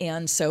 Yeah.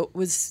 And so it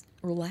was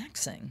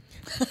relaxing.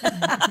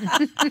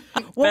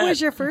 What was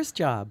your first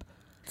job?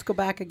 Let's go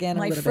back again a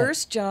My little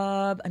first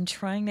job, I'm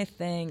trying to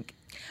think.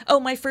 Oh,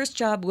 my first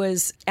job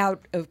was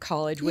out of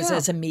college, was Yeah.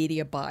 as a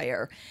media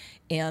buyer.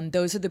 And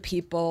those are the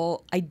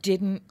people, I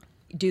didn't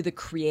do the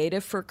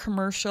creative for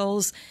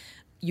commercials.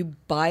 You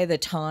buy the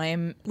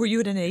time. Were you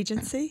at an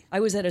agency? I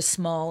was at a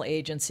small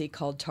agency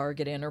called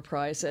Target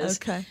Enterprises.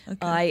 Okay.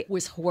 I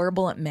was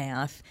horrible at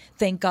math.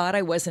 Thank God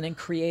I wasn't in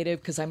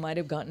creative because I might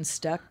have gotten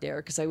stuck there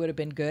because I would have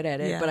been good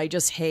at it. Yeah. But I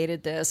just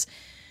hated this.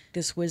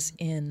 This was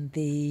in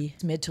the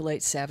mid to late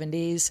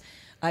 70s.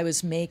 I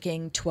was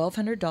making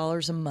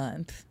 $1,200 a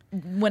month.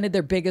 One of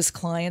their biggest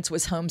clients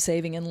was Home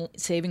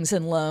Savings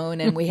and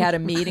Loan, and we had a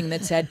meeting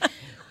that said,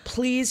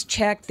 please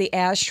check the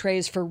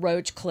ashtrays for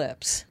roach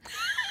clips.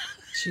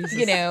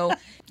 Jesus.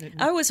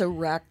 I was a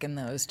wreck in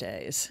those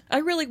days. I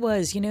really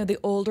was. The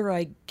older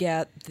I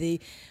get,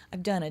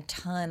 I've done a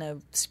ton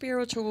of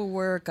spiritual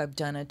work. I've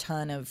done a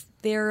ton of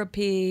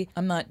therapy.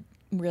 I'm not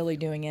really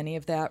doing any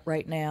of that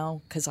right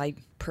now because I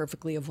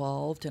perfectly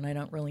evolved and I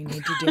don't really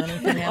need to do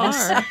anything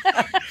else.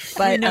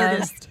 But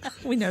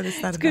we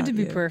noticed that. It's good to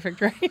be perfect,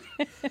 right?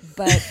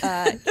 But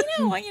I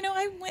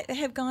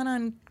have gone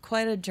on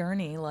quite a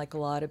journey, like a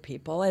lot of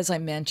people. As I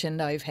mentioned,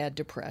 I've had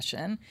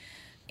depression,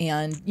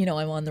 and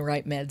I'm on the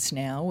right meds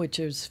now, which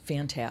is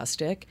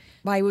fantastic.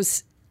 I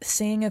was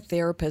seeing a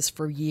therapist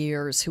for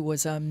years who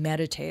was a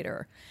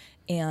meditator,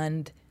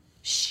 and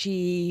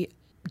she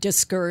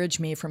discouraged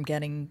me from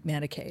getting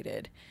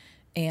medicated.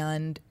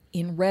 And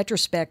in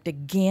retrospect,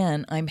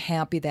 again, I'm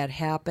happy that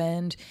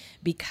happened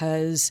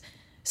because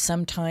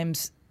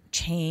sometimes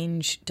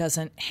change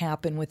doesn't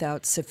happen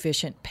without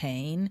sufficient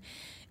pain.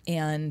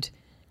 And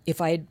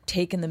if I had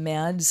taken the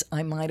meds,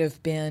 I might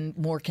have been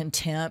more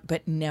content,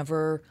 but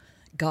never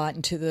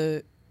gotten to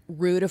the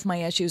root of my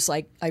issues.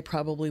 Like I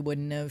probably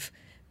wouldn't have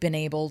been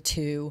able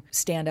to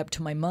stand up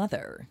to my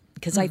mother.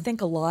 Because I think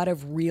a lot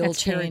of real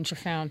That's very change,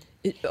 profound.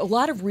 a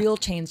lot of real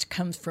change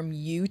comes from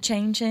you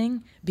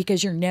changing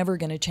because you're never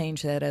going to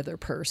change that other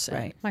person.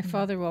 Right. My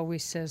father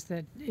always says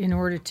that in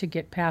order to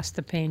get past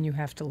the pain, you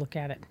have to look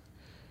at it.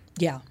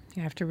 Yeah.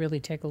 You have to really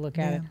take a look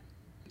at it.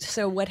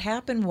 So what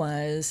happened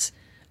was,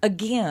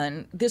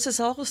 again, this is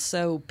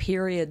also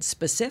period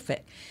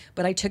specific,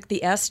 but I took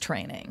the S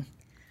training.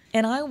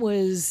 And I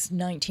was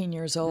 19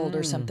 years old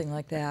or something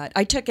like that.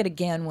 I took it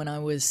again when I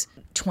was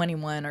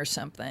 21 or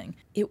something.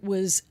 It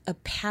was a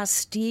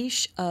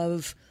pastiche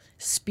of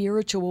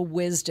spiritual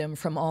wisdom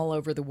from all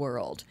over the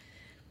world.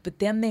 But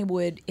then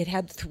it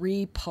had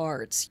 3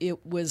 parts.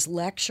 It was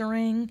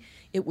lecturing,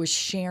 it was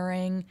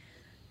sharing,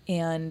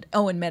 and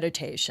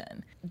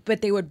meditation.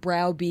 But they would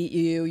browbeat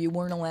you. You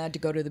weren't allowed to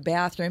go to the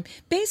bathroom.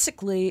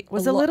 Basically, It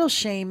was a little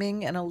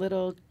shaming and a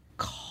little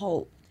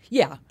cult.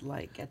 Yeah.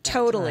 Like at that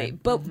Totally. time.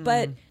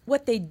 But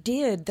what they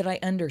did that I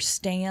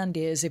understand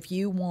is if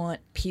you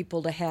want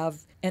people to have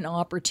an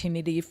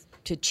opportunity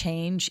to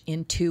change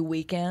in 2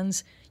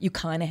 weekends, you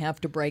kind of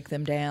have to break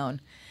them down.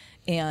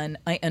 And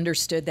I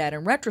understood that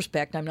in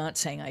retrospect. I'm not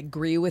saying I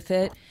agree with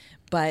it,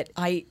 but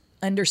I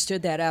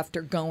understood that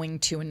after going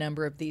to a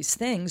number of these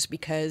things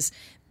because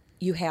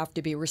you have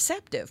to be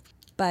receptive.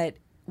 But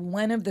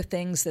one of the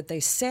things that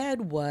they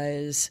said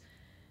was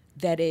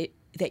that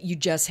you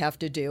just have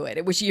to do it.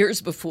 It was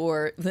years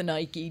before the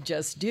Nike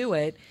Just Do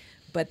It,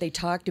 but they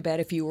talked about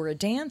if you were a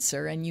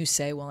dancer and you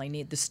say, well, I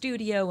need the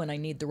studio and I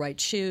need the right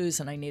shoes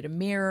and I need a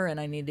mirror and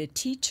I need a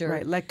teacher.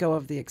 Right, let go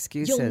of the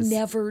excuses. You'll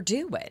never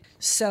do it.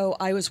 So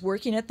I was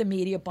working at the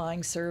media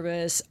buying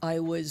service. I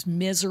was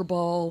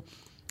miserable.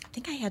 I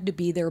think I had to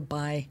be there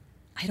by,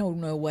 I don't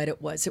know what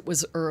it was. It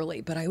was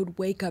early, but I would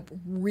wake up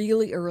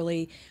really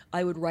early.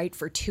 I would write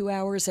for 2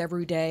 hours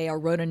every day. I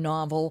wrote a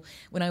novel.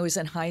 When I was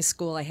in high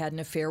school, I had an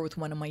affair with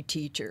one of my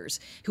teachers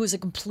who was a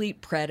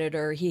complete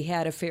predator. He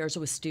had affairs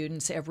with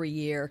students every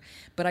year,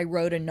 but I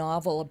wrote a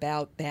novel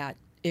about that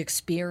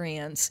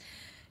experience.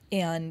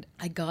 And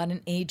I got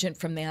an agent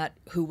from that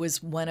who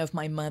was one of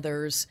my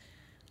mother's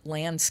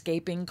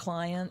landscaping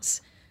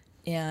clients.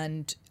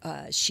 And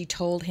she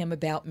told him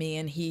about me,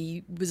 and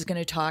he was going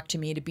to talk to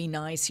me to be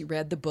nice. He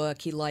read the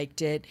book. He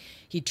liked it.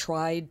 He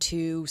tried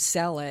to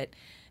sell it,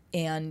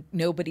 and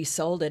nobody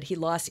sold it. He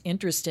lost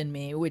interest in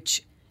me,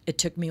 which it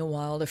took me a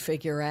while to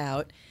figure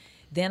out.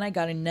 Then I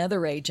got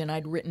another agent.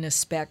 I'd written a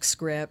spec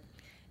script,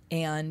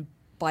 and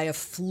by a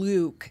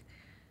fluke,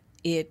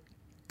 it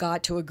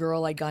got to a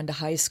girl I'd gone to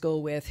high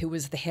school with who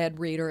was the head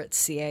reader at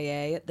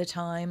CAA at the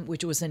time,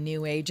 which was a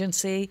new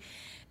agency.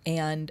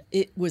 And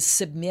it was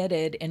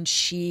submitted, and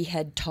she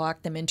had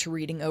talked them into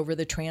reading over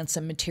the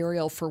transom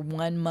material for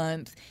 1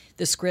 month.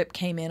 The script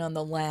came in on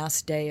the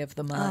last day of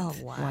the month.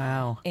 Oh, wow.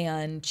 Wow.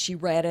 And she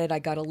read it. I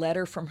got a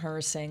letter from her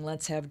saying,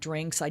 let's have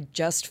drinks. I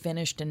just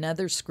finished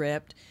another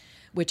script,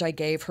 which I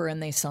gave her,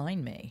 and they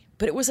signed me.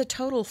 But it was a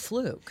total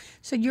fluke.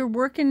 So you're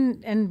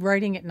working and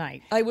writing at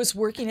night. I was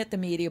working at the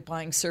media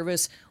buying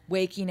service,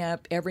 waking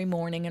up every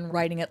morning and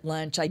writing at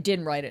lunch. I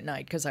didn't write at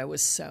night because I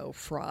was so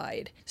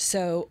fried.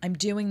 So I'm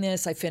doing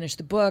this. I finish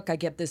the book. I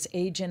get this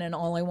agent, and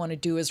all I want to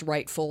do is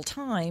write full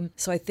time.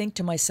 So I think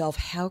to myself,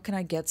 how can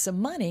I get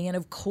some money? And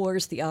of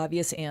course, the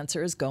obvious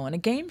answer is go on a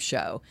game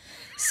show.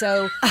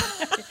 So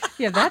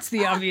Yeah, that's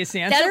the obvious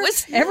answer. that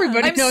was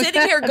Everybody I'm knows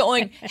sitting that. here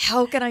going,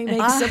 how can I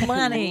make some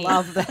money?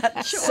 Love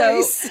that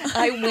So choice.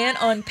 I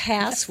went on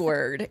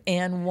Password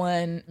and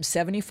won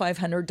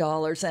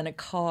 $7,500 and a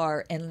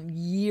car and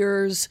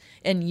years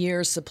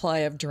supply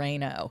of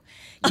Drano.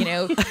 You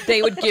know,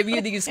 they would give you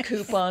these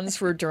coupons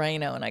for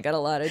Drano, and I got a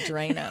lot of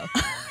Drano.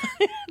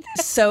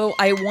 So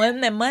I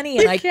won the money,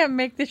 and You can't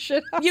make this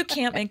shit up. you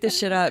can't make this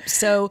shit up.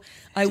 So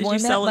I Did won you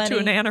that sell it money.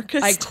 to an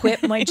anarchist? I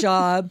quit my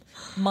job.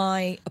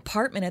 My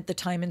apartment at the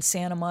time in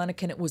Santa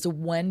Monica, and it was a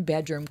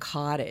 1-bedroom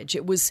cottage.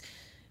 It was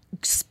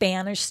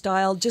Spanish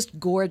style, just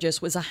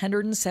gorgeous, was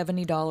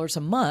 $170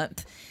 a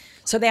month.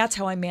 So that's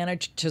how I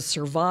managed to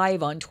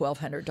survive on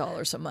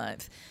 $1,200 a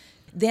month.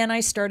 Then I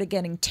started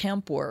getting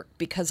temp work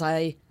because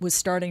I was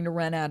starting to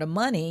run out of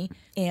money.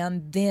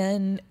 And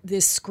then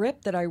this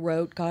script that I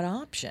wrote got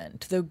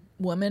optioned. The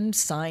woman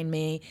signed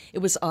me. It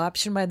was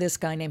optioned by this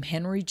guy named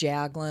Henry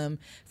Jaglom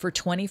for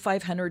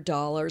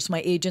 $2,500.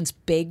 My agents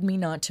begged me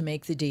not to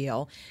make the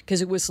deal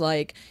because it was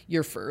like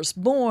your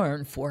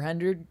firstborn,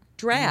 400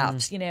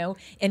 drafts, you know,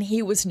 and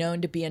he was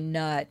known to be a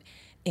nut.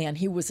 And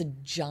he was a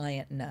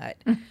giant nut.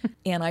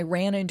 And I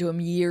ran into him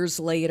years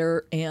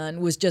later and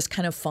was just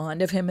kind of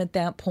fond of him at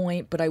that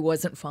point, but I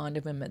wasn't fond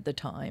of him at the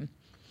time.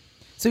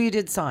 So you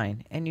did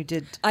sign, and you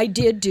did. I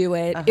did do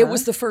it. It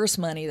was the first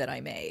money that I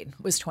made,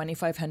 was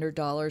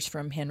 $2,500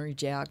 from Henry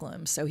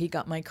Jaglom. So he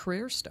got my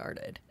career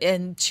started.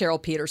 And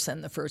Cheryl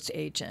Peterson, the first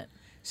agent.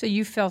 So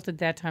you felt at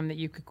that time that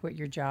you could quit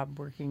your job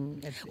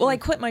working at... Well, I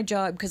quit my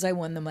job because I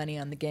won the money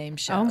on the game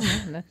show. Oh,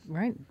 man,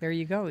 right. There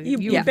you go.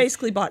 You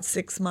basically bought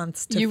 6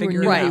 months to You were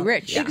figure it newly out.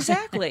 rich.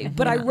 Exactly.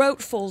 But I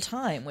wrote full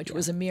time, which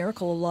was a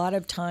miracle. A lot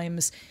of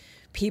times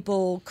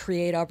people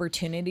create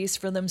opportunities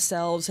for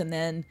themselves and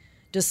then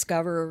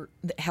discover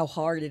how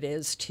hard it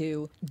is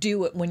to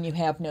do it when you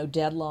have no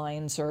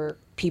deadlines or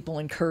people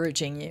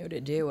encouraging you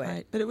to do it.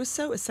 Right. But it was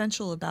so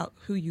essential about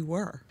who you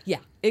were. Yeah,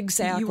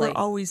 exactly. You were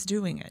always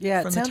doing it.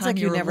 Yeah, from it the sounds time like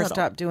you were never little.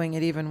 stopped doing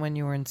it even when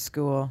you were in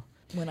school.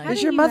 When I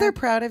Is your mother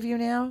proud of you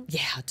now?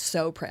 Yeah,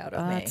 so proud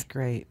of Oh, me. that's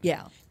great.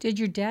 Yeah. Did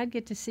your dad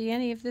get to see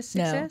any of this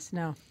No. success?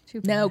 No.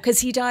 Too bad. No,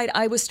 because he died.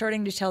 I was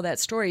starting to tell that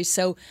story,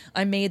 so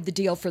I made the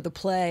deal for the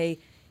play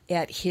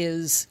at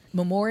his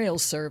memorial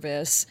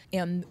service.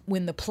 And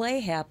when the play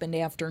happened,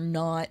 after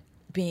not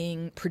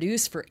being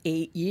produced for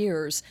 8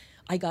 years,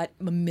 I got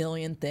a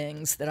million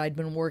things that I'd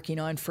been working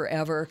on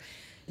forever.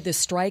 The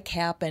strike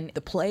happened,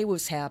 the play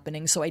was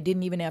happening, so I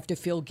didn't even have to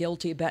feel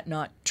guilty about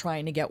not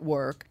trying to get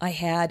work. I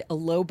had a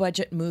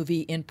low-budget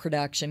movie in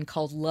production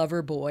called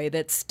Loverboy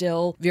that's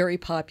still very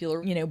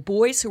popular. You know,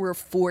 boys who were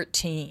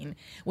 14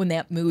 when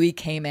that movie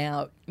came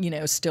out, you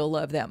know, still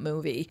love that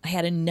movie. I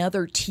had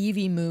another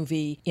TV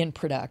movie in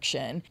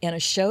production, and a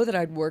show that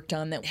I'd worked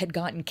on that had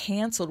gotten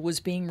canceled was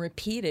being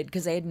repeated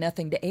because they had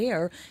nothing to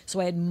air, so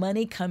I had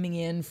money coming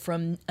in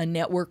from a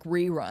network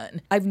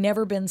rerun. I've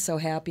never been so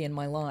happy in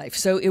my life.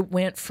 So it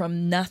went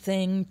from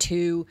nothing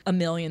to a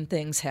million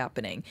things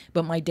happening,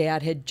 but my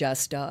dad had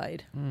just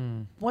died.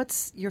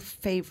 What's your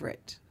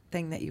favorite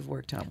thing that you've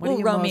worked on? What Well, do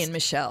you Romy most- and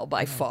Michelle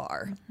by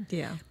far.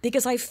 Yeah.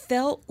 Because I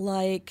felt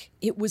like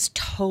it was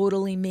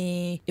totally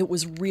me. It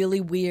was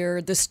really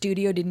weird. The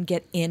studio didn't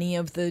get any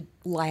of the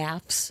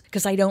laughs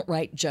because I don't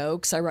write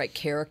jokes. I write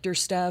character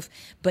stuff.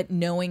 But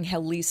knowing how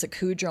Lisa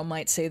Kudrow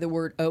might say the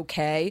word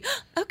okay,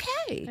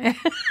 okay.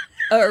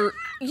 Or,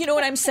 you know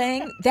what I'm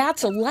saying?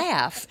 That's a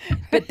laugh.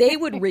 But they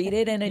would read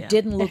it and it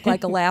didn't look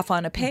like a laugh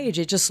on a page.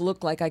 It just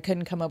looked like I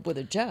couldn't come up with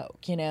a joke,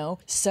 you know?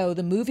 So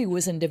the movie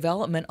was in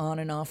development on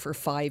and off for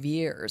 5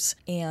 years.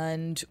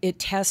 And it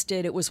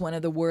tested. It was one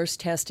of the worst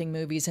testing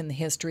movies in the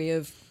history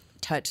of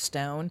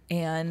Touchstone.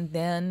 And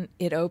then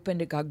it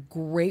opened. It got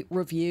great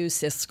reviews.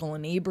 Siskel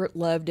and Ebert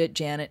loved it.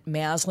 Janet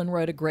Maslin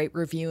wrote a great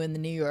review in the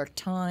New York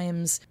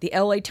Times. The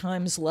LA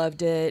Times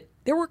loved it.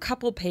 There were a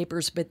couple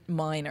papers, but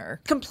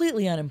minor,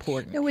 completely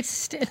unimportant. No,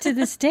 it's to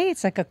this day,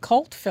 it's like a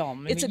cult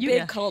film. It's a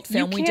big cult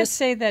film. You We can't just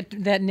say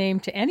that name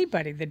to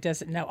anybody that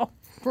doesn't know. Oh,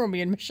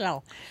 Romeo and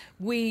Michelle.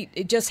 We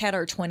just had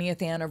our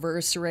 20th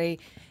anniversary,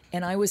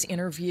 and I was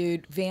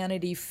interviewed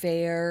Vanity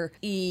Fair,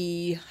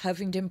 E,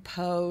 Huffington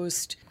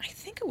Post, I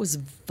think it was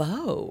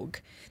Vogue.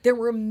 There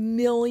were a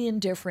million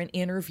different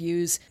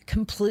interviews,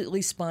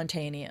 completely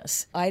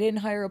spontaneous. I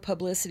didn't hire a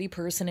publicity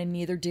person, and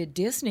neither did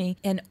Disney.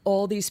 And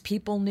all these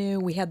people knew.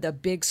 We had the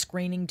big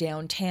screening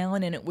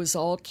downtown, and it was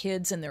all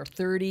kids in their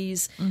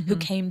 30s who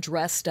came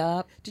dressed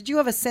up. Did you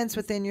have a sense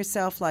within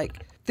yourself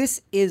like,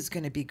 this is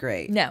going to be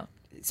great? No.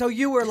 So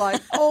you were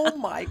like, oh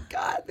my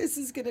God, this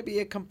is going to be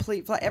a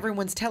complete fly.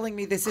 Everyone's telling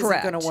me this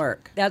Correct. isn't going to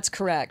work. That's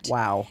correct.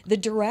 Wow. The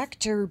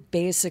director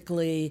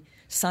basically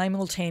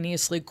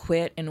simultaneously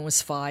quit and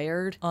was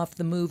fired off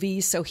the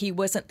movie, so he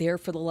wasn't there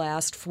for the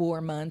last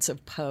 4 months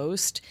of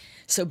post.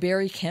 So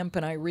Barry Kemp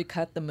and I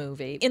recut the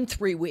movie in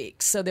 3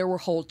 weeks. So there were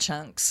whole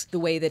chunks the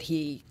way that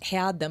he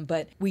had them,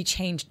 but we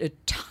changed a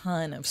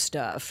ton of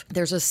stuff.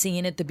 There's a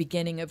scene at the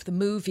beginning of the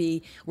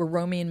movie where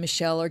Romeo and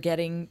Michelle are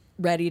getting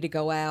ready to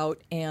go out,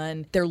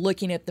 and they're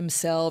looking at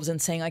themselves and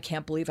saying, I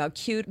can't believe how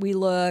cute we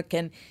look.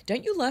 And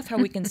don't you love how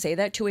we can say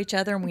that to each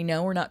other and we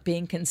know we're not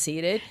being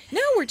conceited?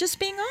 No, we're just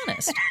being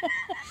honest.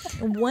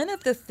 And one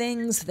of the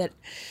things that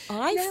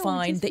I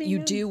find that you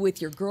do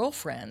with your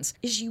girlfriends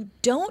is you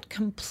don't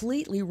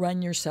completely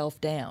run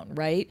yourself down,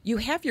 right? You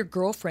have your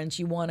girlfriends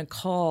you want to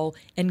call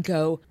and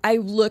go, I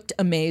looked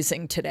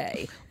amazing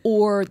today.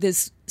 Or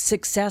this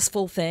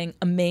successful thing,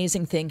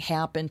 amazing thing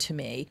happened to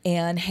me,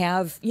 and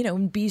have,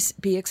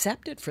 be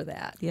accepted for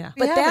that. Yeah.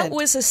 But We that haven't.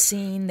 was a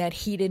scene that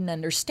he didn't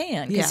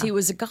understand because Yeah. he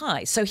was a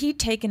guy. So he'd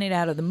taken it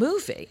out of the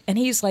movie. And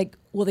he's like,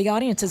 well, the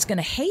audience is going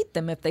to hate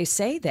them if they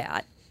say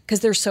that, because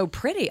they're so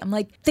pretty. I'm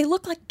like, they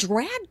look like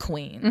drag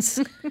queens.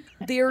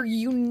 They're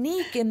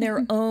unique in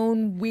their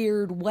own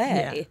weird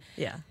way.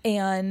 Yeah.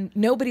 And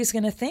nobody's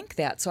going to think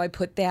that. So I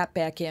put that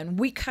back in.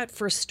 We cut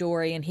for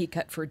story and he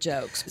cut for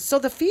jokes. So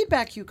the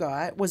feedback you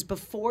got was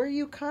before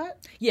you cut?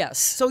 Yes.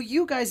 So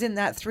you guys in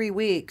that 3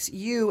 weeks,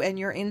 you and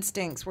your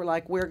instincts were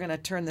like, we're going to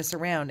turn this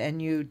around,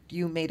 and you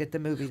made it the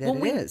movie that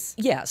it is.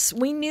 Yes,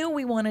 we knew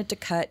we wanted to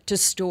cut to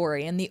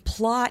story, and the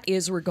plot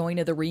is we're going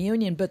to the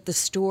reunion, but the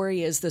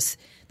story is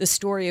the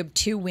story of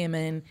two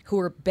women who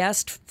are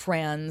best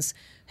friends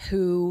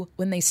who,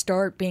 when they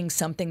start being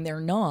something they're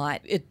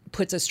not, it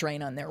puts a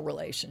strain on their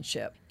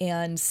relationship.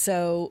 And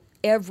so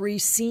every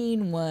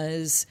scene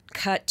was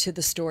cut to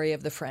the story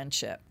of the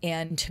friendship.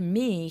 And to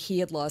me, he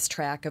had lost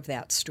track of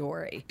that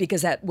story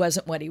because that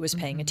wasn't what he was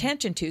paying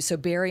attention to. So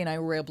Barry and I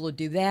were able to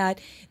do that.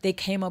 They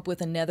came up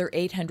with another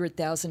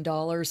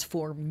 $800,000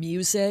 for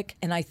music.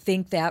 And I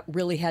think that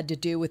really had to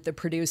do with the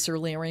producer,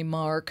 Larry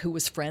Mark, who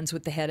was friends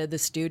with the head of the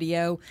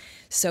studio.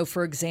 So,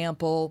 for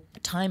example,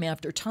 Time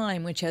After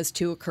Time, which has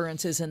two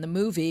occurrences in the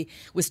movie,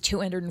 was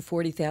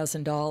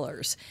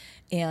 $240,000.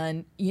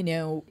 And,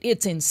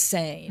 it's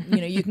insane.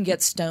 You can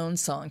get Stone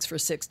songs for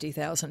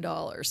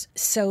 $60,000.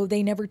 So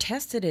they never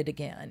tested it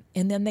again.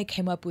 And then they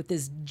came up with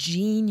this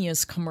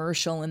genius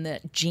commercial in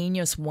that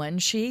genius one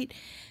sheet.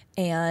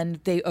 And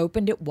they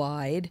opened it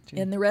wide,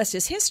 and the rest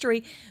is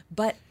history.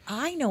 But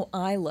I know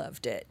I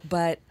loved it.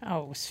 But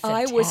Oh, it was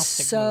I fantastic. was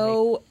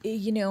so,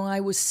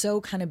 I was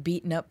so kind of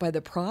beaten up by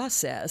the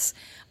process.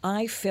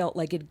 I felt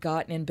like it'd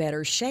gotten in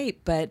better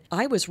shape, but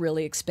I was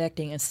really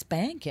expecting a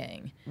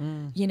spanking,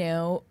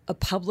 a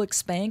public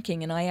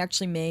spanking. And I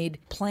actually made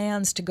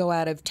plans to go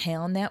out of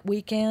town that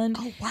weekend.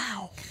 Oh,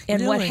 wow.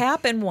 And what Really?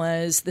 happened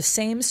was the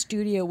same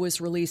studio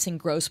was releasing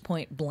Grosse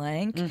Pointe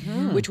Blank,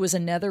 which was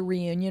another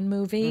reunion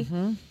movie.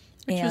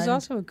 Which was And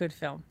also a good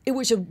film. it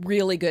was a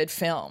really good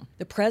film.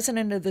 The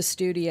president of the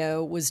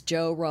studio was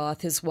Joe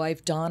Roth. His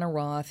wife, Donna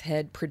Roth,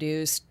 had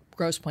produced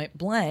Grosse Pointe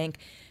Blank,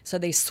 so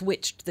they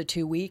switched the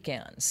 2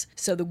 weekends.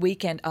 So the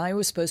weekend I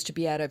was supposed to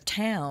be out of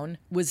town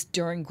was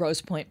during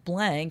Grosse Pointe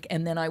Blank,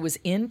 and then I was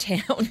in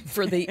town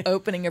for the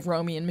opening of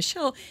Romeo and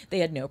Michelle. They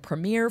had no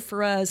premiere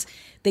for us.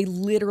 They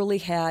literally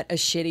had a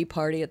shitty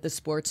party at the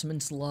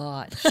Sportsman's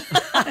Lodge.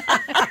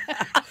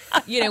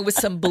 With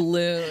some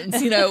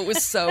balloons. It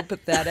was so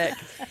pathetic.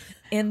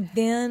 And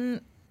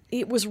then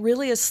it was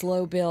really a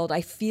slow build.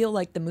 I feel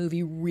like the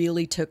movie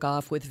really took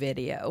off with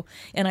video.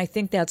 And I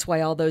think that's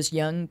why all those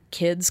young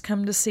kids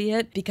come to see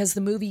it, because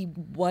the movie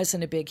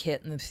wasn't a big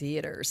hit in the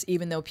theaters,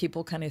 even though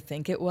people kind of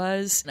think it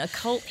was. A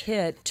cult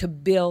hit to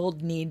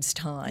build needs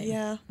time.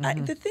 Yeah.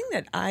 The thing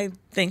that I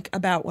think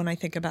about when I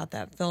think about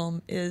that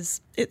film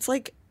is it's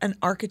like an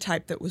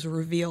archetype that was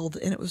revealed,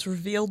 and it was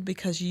revealed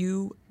because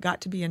you got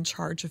to be in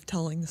charge of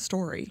telling the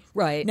story.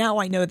 Right. Now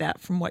I know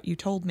that from what you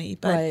told me,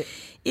 but Right.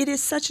 it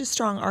is such a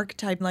strong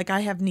archetype. Like,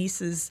 I have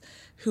nieces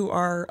who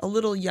are a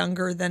little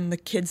younger than the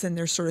kids in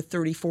their sort of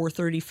 34,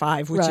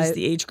 35, which is Right.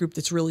 the age group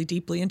that's really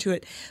deeply into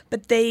it.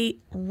 But they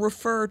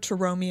refer to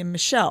Romeo and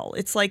Michelle.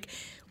 It's like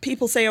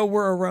people say, oh,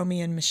 we're a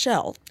Romy and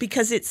Michelle,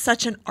 because it's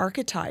such an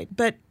archetype.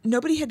 But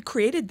nobody had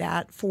created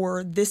that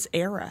for this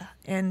era.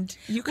 And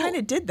you kind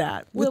of did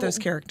that with those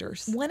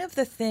characters. One of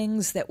the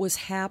things that was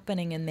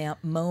happening in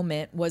that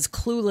moment was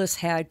Clueless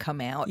had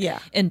come out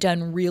and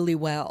done really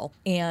well.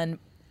 And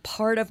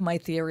part of my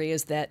theory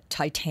is that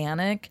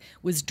Titanic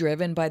was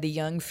driven by the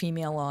young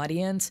female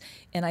audience,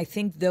 and I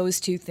think those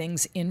two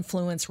things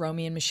influenced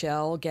Romy and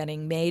Michelle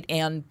getting made,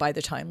 and by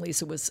the time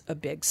Lisa was a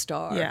big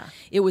star,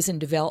 it was in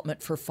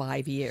development for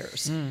 5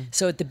 years.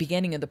 So at the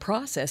beginning of the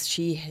process,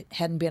 she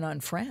hadn't been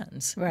on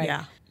Friends. Right.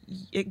 Yeah.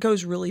 It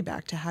goes really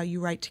back to how you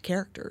write to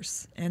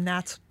characters. And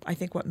that's, I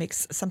think, what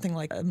makes something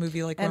like a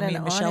movie like Romy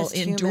and Michelle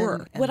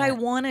endure. What I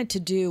wanted to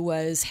do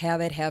was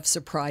have it have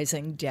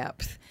surprising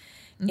depth.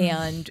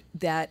 And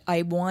that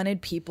I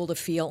wanted people to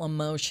feel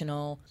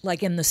emotional,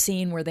 like in the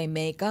scene where they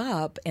make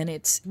up, and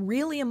it's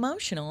really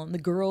emotional, and the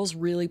girls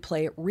really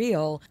play it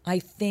real. I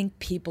think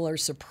people are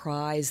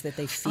surprised that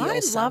they feel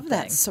something. I love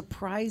that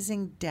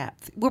surprising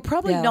depth. We're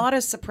probably not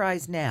as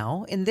surprised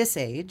now in this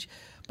age,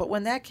 but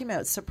when that came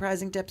out,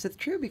 surprising depth is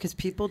true, because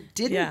people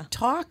didn't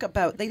talk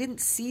about, they didn't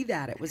see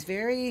that. It was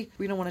very,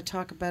 we don't want to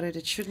talk about it.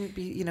 It shouldn't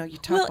be, you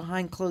talk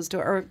behind closed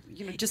door, or,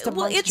 just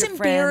amongst it's your friends.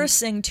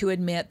 embarrassing to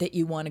admit that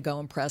you want to go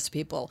impress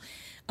people.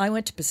 I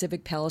went to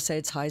Pacific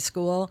Palisades High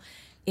School,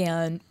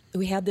 and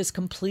we had this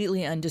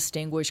completely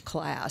undistinguished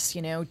class,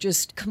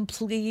 just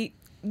complete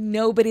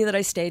nobody that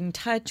I stayed in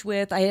touch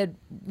with. I had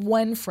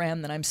one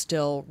friend that I'm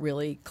still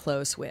really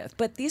close with.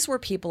 But these were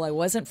people I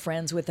wasn't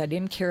friends with. I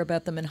didn't care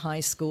about them in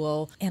high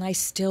school. And I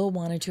still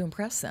wanted to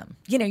impress them.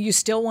 You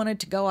still wanted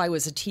to go. I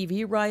was a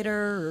TV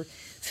writer or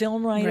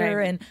film writer.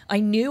 Right. And I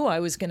knew I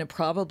was going to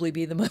probably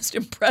be the most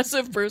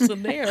impressive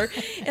person there.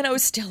 And I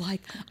was still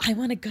like, I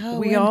want to go.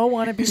 We all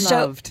want to be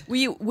loved.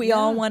 We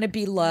all want to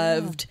be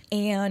loved.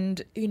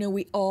 And,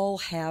 we all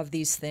have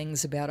these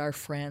things about our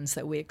friends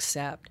that we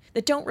accept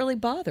that don't really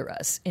bother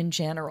us in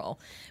general.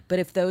 But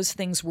if those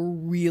things were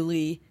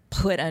really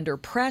put under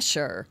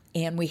pressure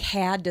and we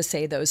had to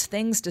say those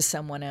things to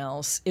someone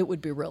else, it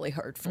would be really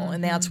hurtful.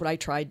 And that's what I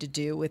tried to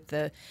do with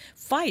the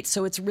fight.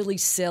 So it's really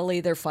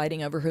silly. They're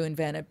fighting over who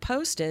invented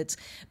Post-its,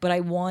 but I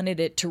wanted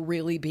it to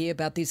really be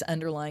about these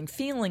underlying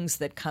feelings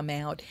that come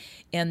out,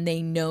 and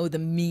they know the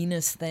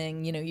meanest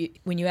thing.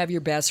 When you have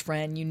your best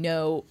friend, you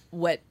know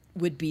what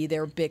would be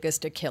their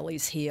biggest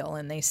Achilles heel,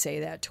 and they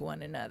say that to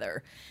one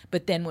another.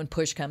 But then when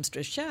push comes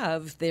to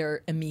shove,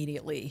 they're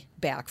immediately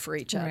back for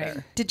each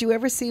other. Did you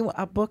ever see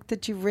a book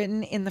that you've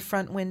written in the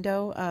front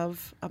window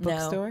of a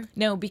bookstore?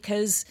 No,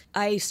 because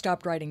I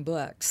stopped writing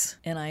books,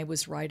 and I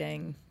was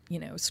writing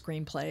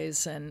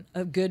screenplays. And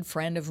a good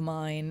friend of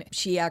mine,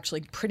 she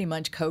actually pretty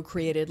much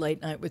co-created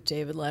Late Night with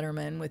David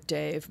Letterman with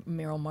Dave,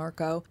 Meryl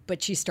Marco.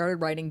 But she started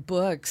writing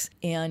books,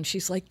 and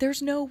she's like,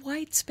 there's no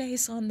white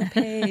space on the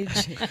page.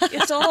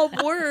 It's all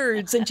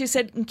words. And she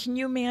said, can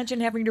you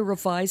imagine having to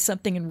revise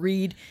something and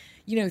read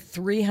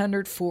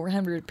 300,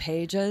 400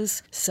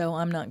 pages? So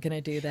I'm not going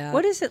to do that.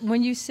 What is it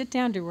when you sit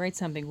down to write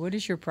something? What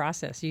is your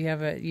process?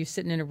 You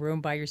sitting in a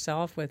room by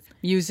yourself with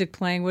music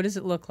playing? What does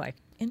it look like?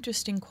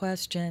 Interesting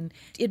question.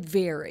 It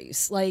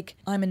varies. Like,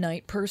 I'm a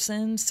night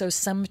person, so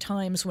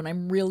sometimes when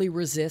I'm really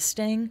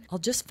resisting, I'll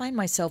just find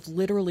myself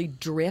literally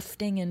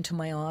drifting into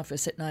my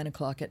office at 9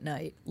 o'clock at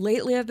night.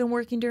 Lately, I've been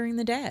working during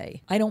the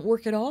day. I don't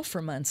work at all for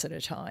months at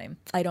a time.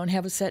 I don't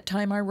have a set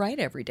time I write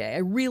every day. I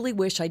really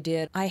wish I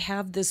did. I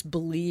have this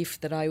belief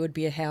that I would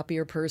be a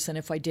happier person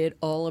if I did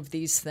all of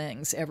these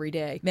things every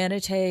day.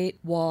 Meditate,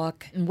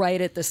 walk, and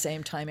write at the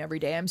same time every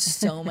day. I'm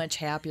so much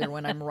happier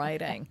when I'm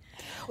writing.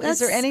 Is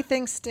there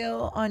anything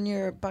still on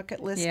your bucket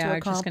list to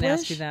accomplish? Yeah, I was just going to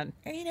ask you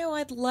that.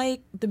 I'd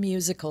like the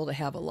musical to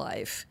have a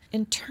life.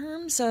 In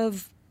terms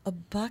of a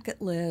bucket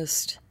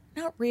list,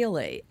 not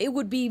really. It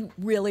would be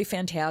really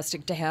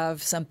fantastic to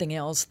have something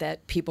else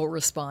that people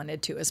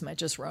responded to as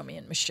much as Romy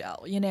and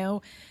Michelle,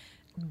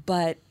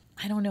 But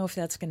I don't know if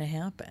that's going to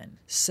happen.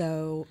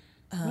 So...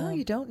 well,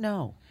 you don't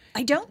know.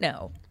 I don't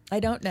know.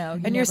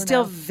 And you're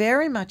still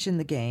very much in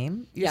the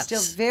game. You're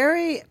still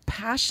very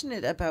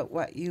passionate about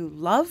what you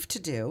love to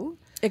do.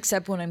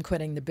 Except when I'm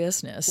quitting the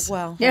business.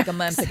 Well, like a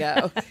month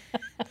ago.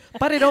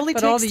 But it only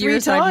but takes all the 3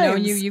 years times. I've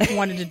known you, you've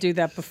wanted to do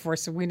that before,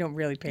 so we don't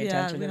really pay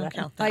attention to that.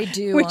 Count that. I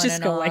do We on just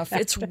and go off. like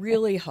that. It's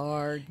really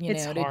hard,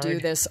 It's to do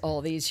hard. this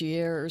all these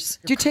years.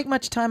 Do you take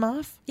much time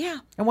off? Yeah.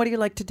 And what do you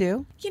like to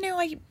do?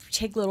 I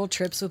take little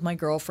trips with my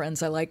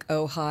girlfriends. I like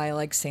Ojai, I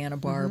like Santa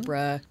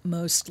Barbara.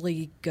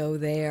 Mostly go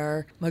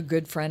there. A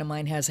good friend of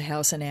mine has a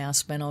house in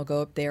Aspen. I'll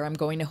go up there. I'm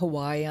going to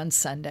Hawaii on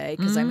Sunday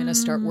because I'm going to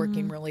start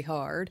working really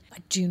hard. I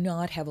do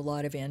not have a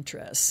lot of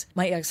interests.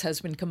 My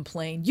ex-husband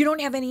complained, you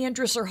don't have any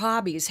interests or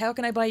hobbies. How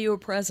can I buy you a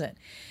present?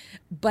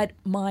 But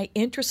my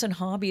interests and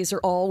hobbies are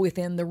all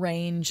within the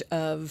range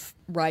of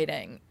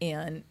writing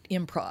and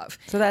improv.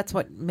 So that's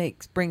what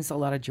brings a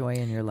lot of joy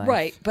in your life.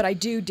 Right, but I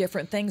do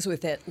different things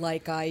with it.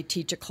 Like I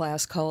teach a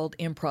class called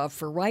Improv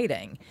for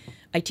Writing.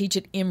 I teach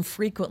it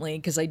infrequently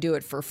because I do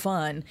it for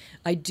fun.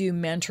 I do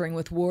mentoring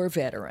with war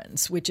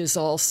veterans, which is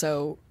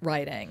also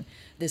writing.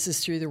 This is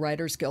through the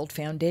Writers Guild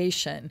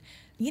Foundation.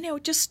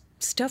 just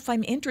stuff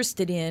I'm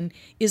interested in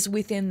is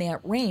within that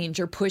range,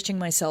 or pushing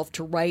myself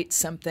to write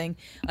something.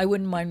 I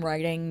wouldn't mind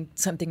writing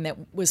something that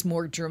was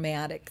more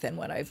dramatic than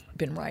what I've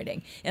been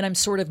writing. And I'm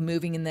sort of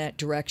moving in that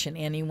direction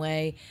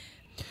anyway.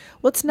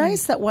 Well, it's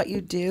nice that what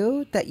you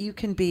do, that you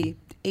can be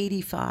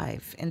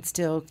 85 and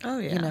still,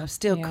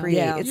 still create.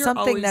 Yeah. It's You're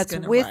something always that's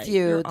gonna with write. you,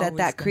 You're that always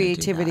gonna do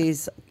creativity that.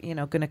 is,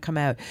 going to come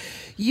out.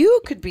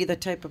 You could be the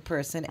type of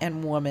person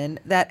and woman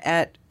that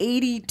at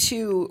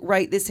 82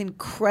 write this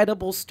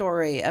incredible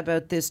story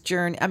about this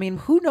journey. I mean,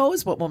 who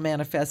knows what will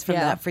manifest from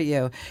that for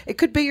you? It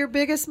could be your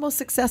biggest, most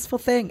successful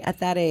thing at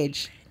that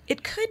age.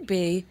 It could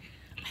be.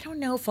 I don't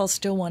know if I'll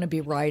still want to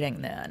be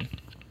writing then.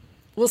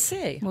 We'll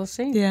see. We'll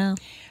see. Yeah.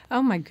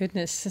 Oh, my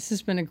goodness. This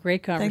has been a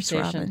great Thanks,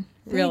 conversation. Robin.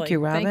 Really. Thank you,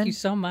 Robin. Thank you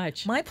so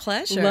much. My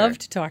pleasure.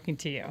 Loved talking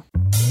to you.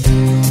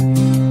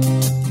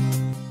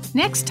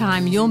 Next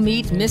time, you'll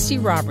meet Missy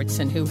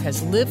Robertson, who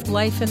has lived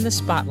life in the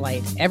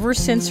spotlight ever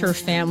since her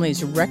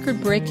family's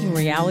record-breaking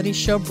reality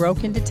show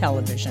broke into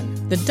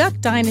television. The Duck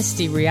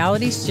Dynasty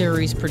reality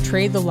series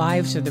portrayed the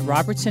lives of the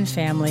Robertson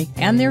family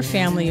and their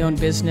family-owned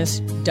business,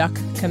 Duck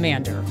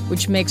Commander,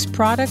 which makes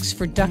products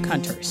for duck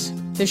hunters.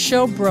 The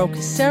show broke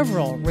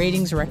several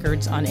ratings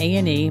records on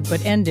A&E,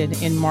 but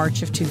ended in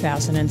March of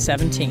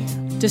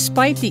 2017.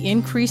 Despite the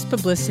increased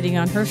publicity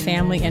on her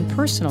family and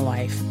personal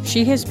life,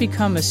 she has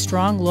become a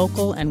strong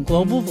local and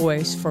global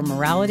voice for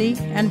morality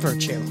and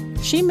virtue.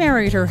 She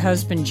married her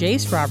husband,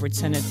 Jace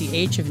Robertson, at the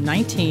age of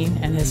 19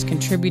 and has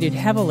contributed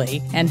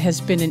heavily and has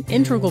been an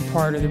integral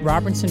part of the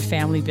Robertson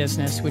family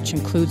business, which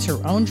includes her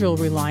own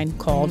jewelry line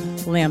called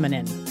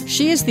Laminin.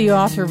 She is the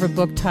author of a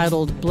book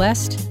titled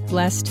Blessed,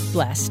 Blessed,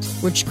 Blessed,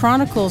 which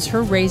chronicles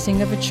her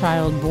raising of a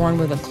child born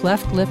with a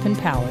cleft lip and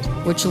palate,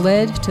 which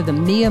led to the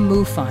Mia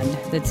Moo Fund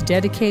that's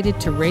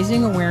dedicated to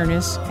raising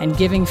awareness and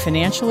giving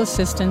financial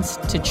assistance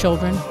to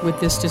children with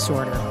this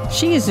disorder.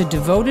 She is a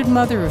devoted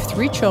mother of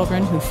 3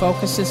 children who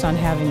focuses on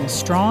having a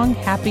strong,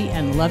 happy,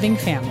 and loving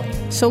family.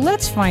 So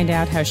let's find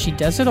out how she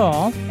does it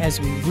all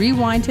as we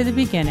rewind to the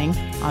beginning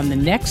on the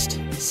next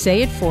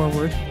Say It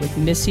Forward with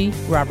Missy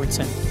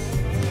Robertson.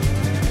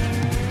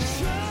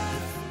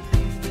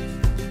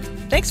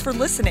 Thanks for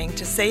listening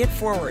to Say It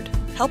Forward.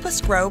 Help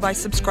us grow by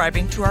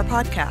subscribing to our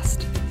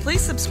podcast.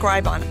 Please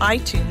subscribe on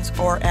iTunes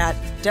or at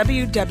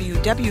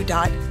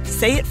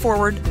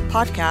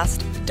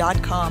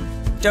www.sayitforwardpodcast.com.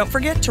 Don't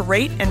forget to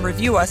rate and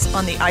review us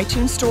on the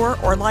iTunes Store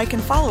or like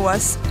and follow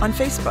us on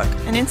Facebook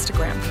and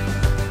Instagram.